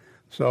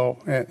 So,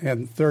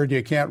 and third,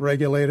 you can't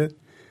regulate it.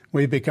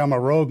 We've become a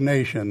rogue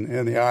nation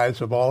in the eyes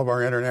of all of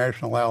our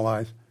international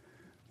allies.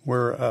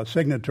 We're a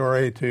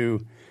signatory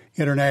to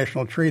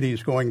international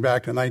treaties going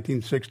back to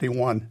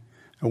 1961,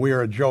 and we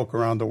are a joke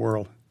around the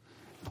world.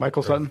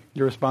 Michael Sutton,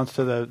 your response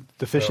to the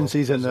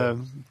deficiencies in the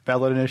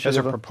ballot initiative?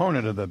 As a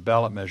proponent of the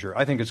ballot measure,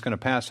 I think it's going to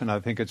pass, and I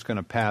think it's going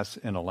to pass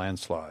in a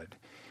landslide.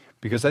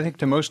 Because I think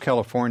to most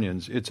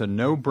Californians, it's a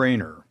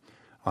no-brainer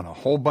on a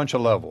whole bunch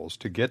of levels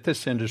to get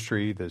this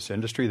industry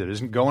that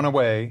isn't going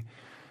away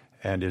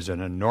and is an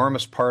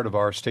enormous part of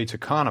our state's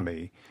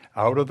economy,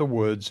 out of the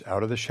woods,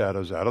 out of the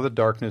shadows, out of the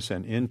darkness,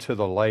 and into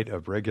the light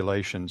of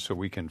regulation so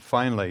we can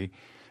finally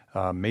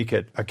make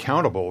it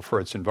accountable for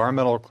its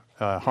environmental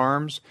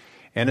harms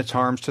and its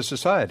harms to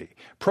society.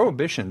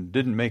 Prohibition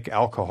didn't make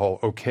alcohol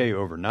okay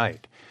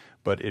overnight,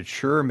 but it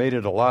sure made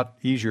it a lot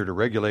easier to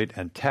regulate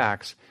and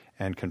tax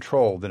and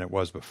control than it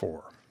was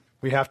before.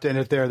 We have to end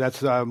it there.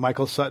 That's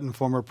Michael Sutton,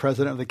 former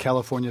president of the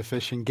California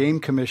Fish and Game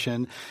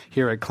Commission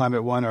here at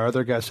Climate One. Our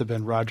other guests have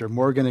been Roger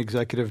Morgan,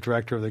 executive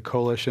director of the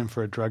Coalition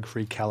for a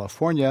Drug-Free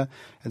California,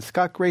 and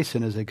Scott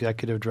Grayson is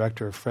executive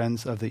director of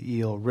Friends of the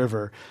Eel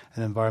River,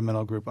 an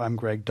environmental group. I'm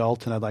Greg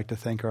Dalton. I'd like to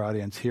thank our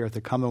audience here at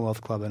the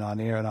Commonwealth Club and on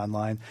air and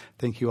online.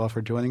 Thank you all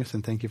for joining us,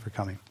 and thank you for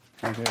coming.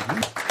 Thank you.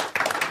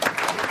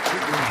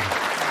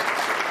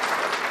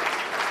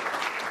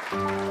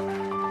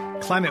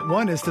 Climate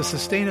One is the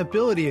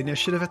sustainability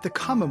initiative at the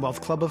Commonwealth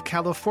Club of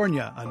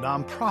California, a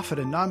nonprofit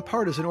and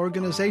nonpartisan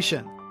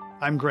organization.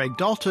 I'm Greg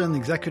Dalton,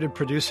 executive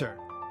producer.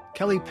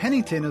 Kelly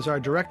Pennington is our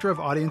director of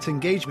audience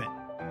engagement.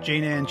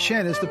 Jane Ann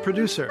Chen is the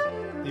producer.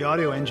 The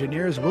audio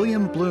engineer is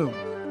William Bloom.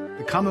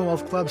 The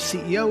Commonwealth Club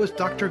CEO is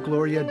Dr.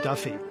 Gloria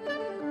Duffy.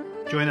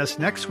 Join us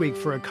next week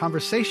for a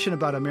conversation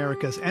about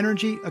America's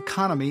energy,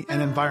 economy,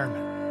 and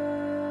environment.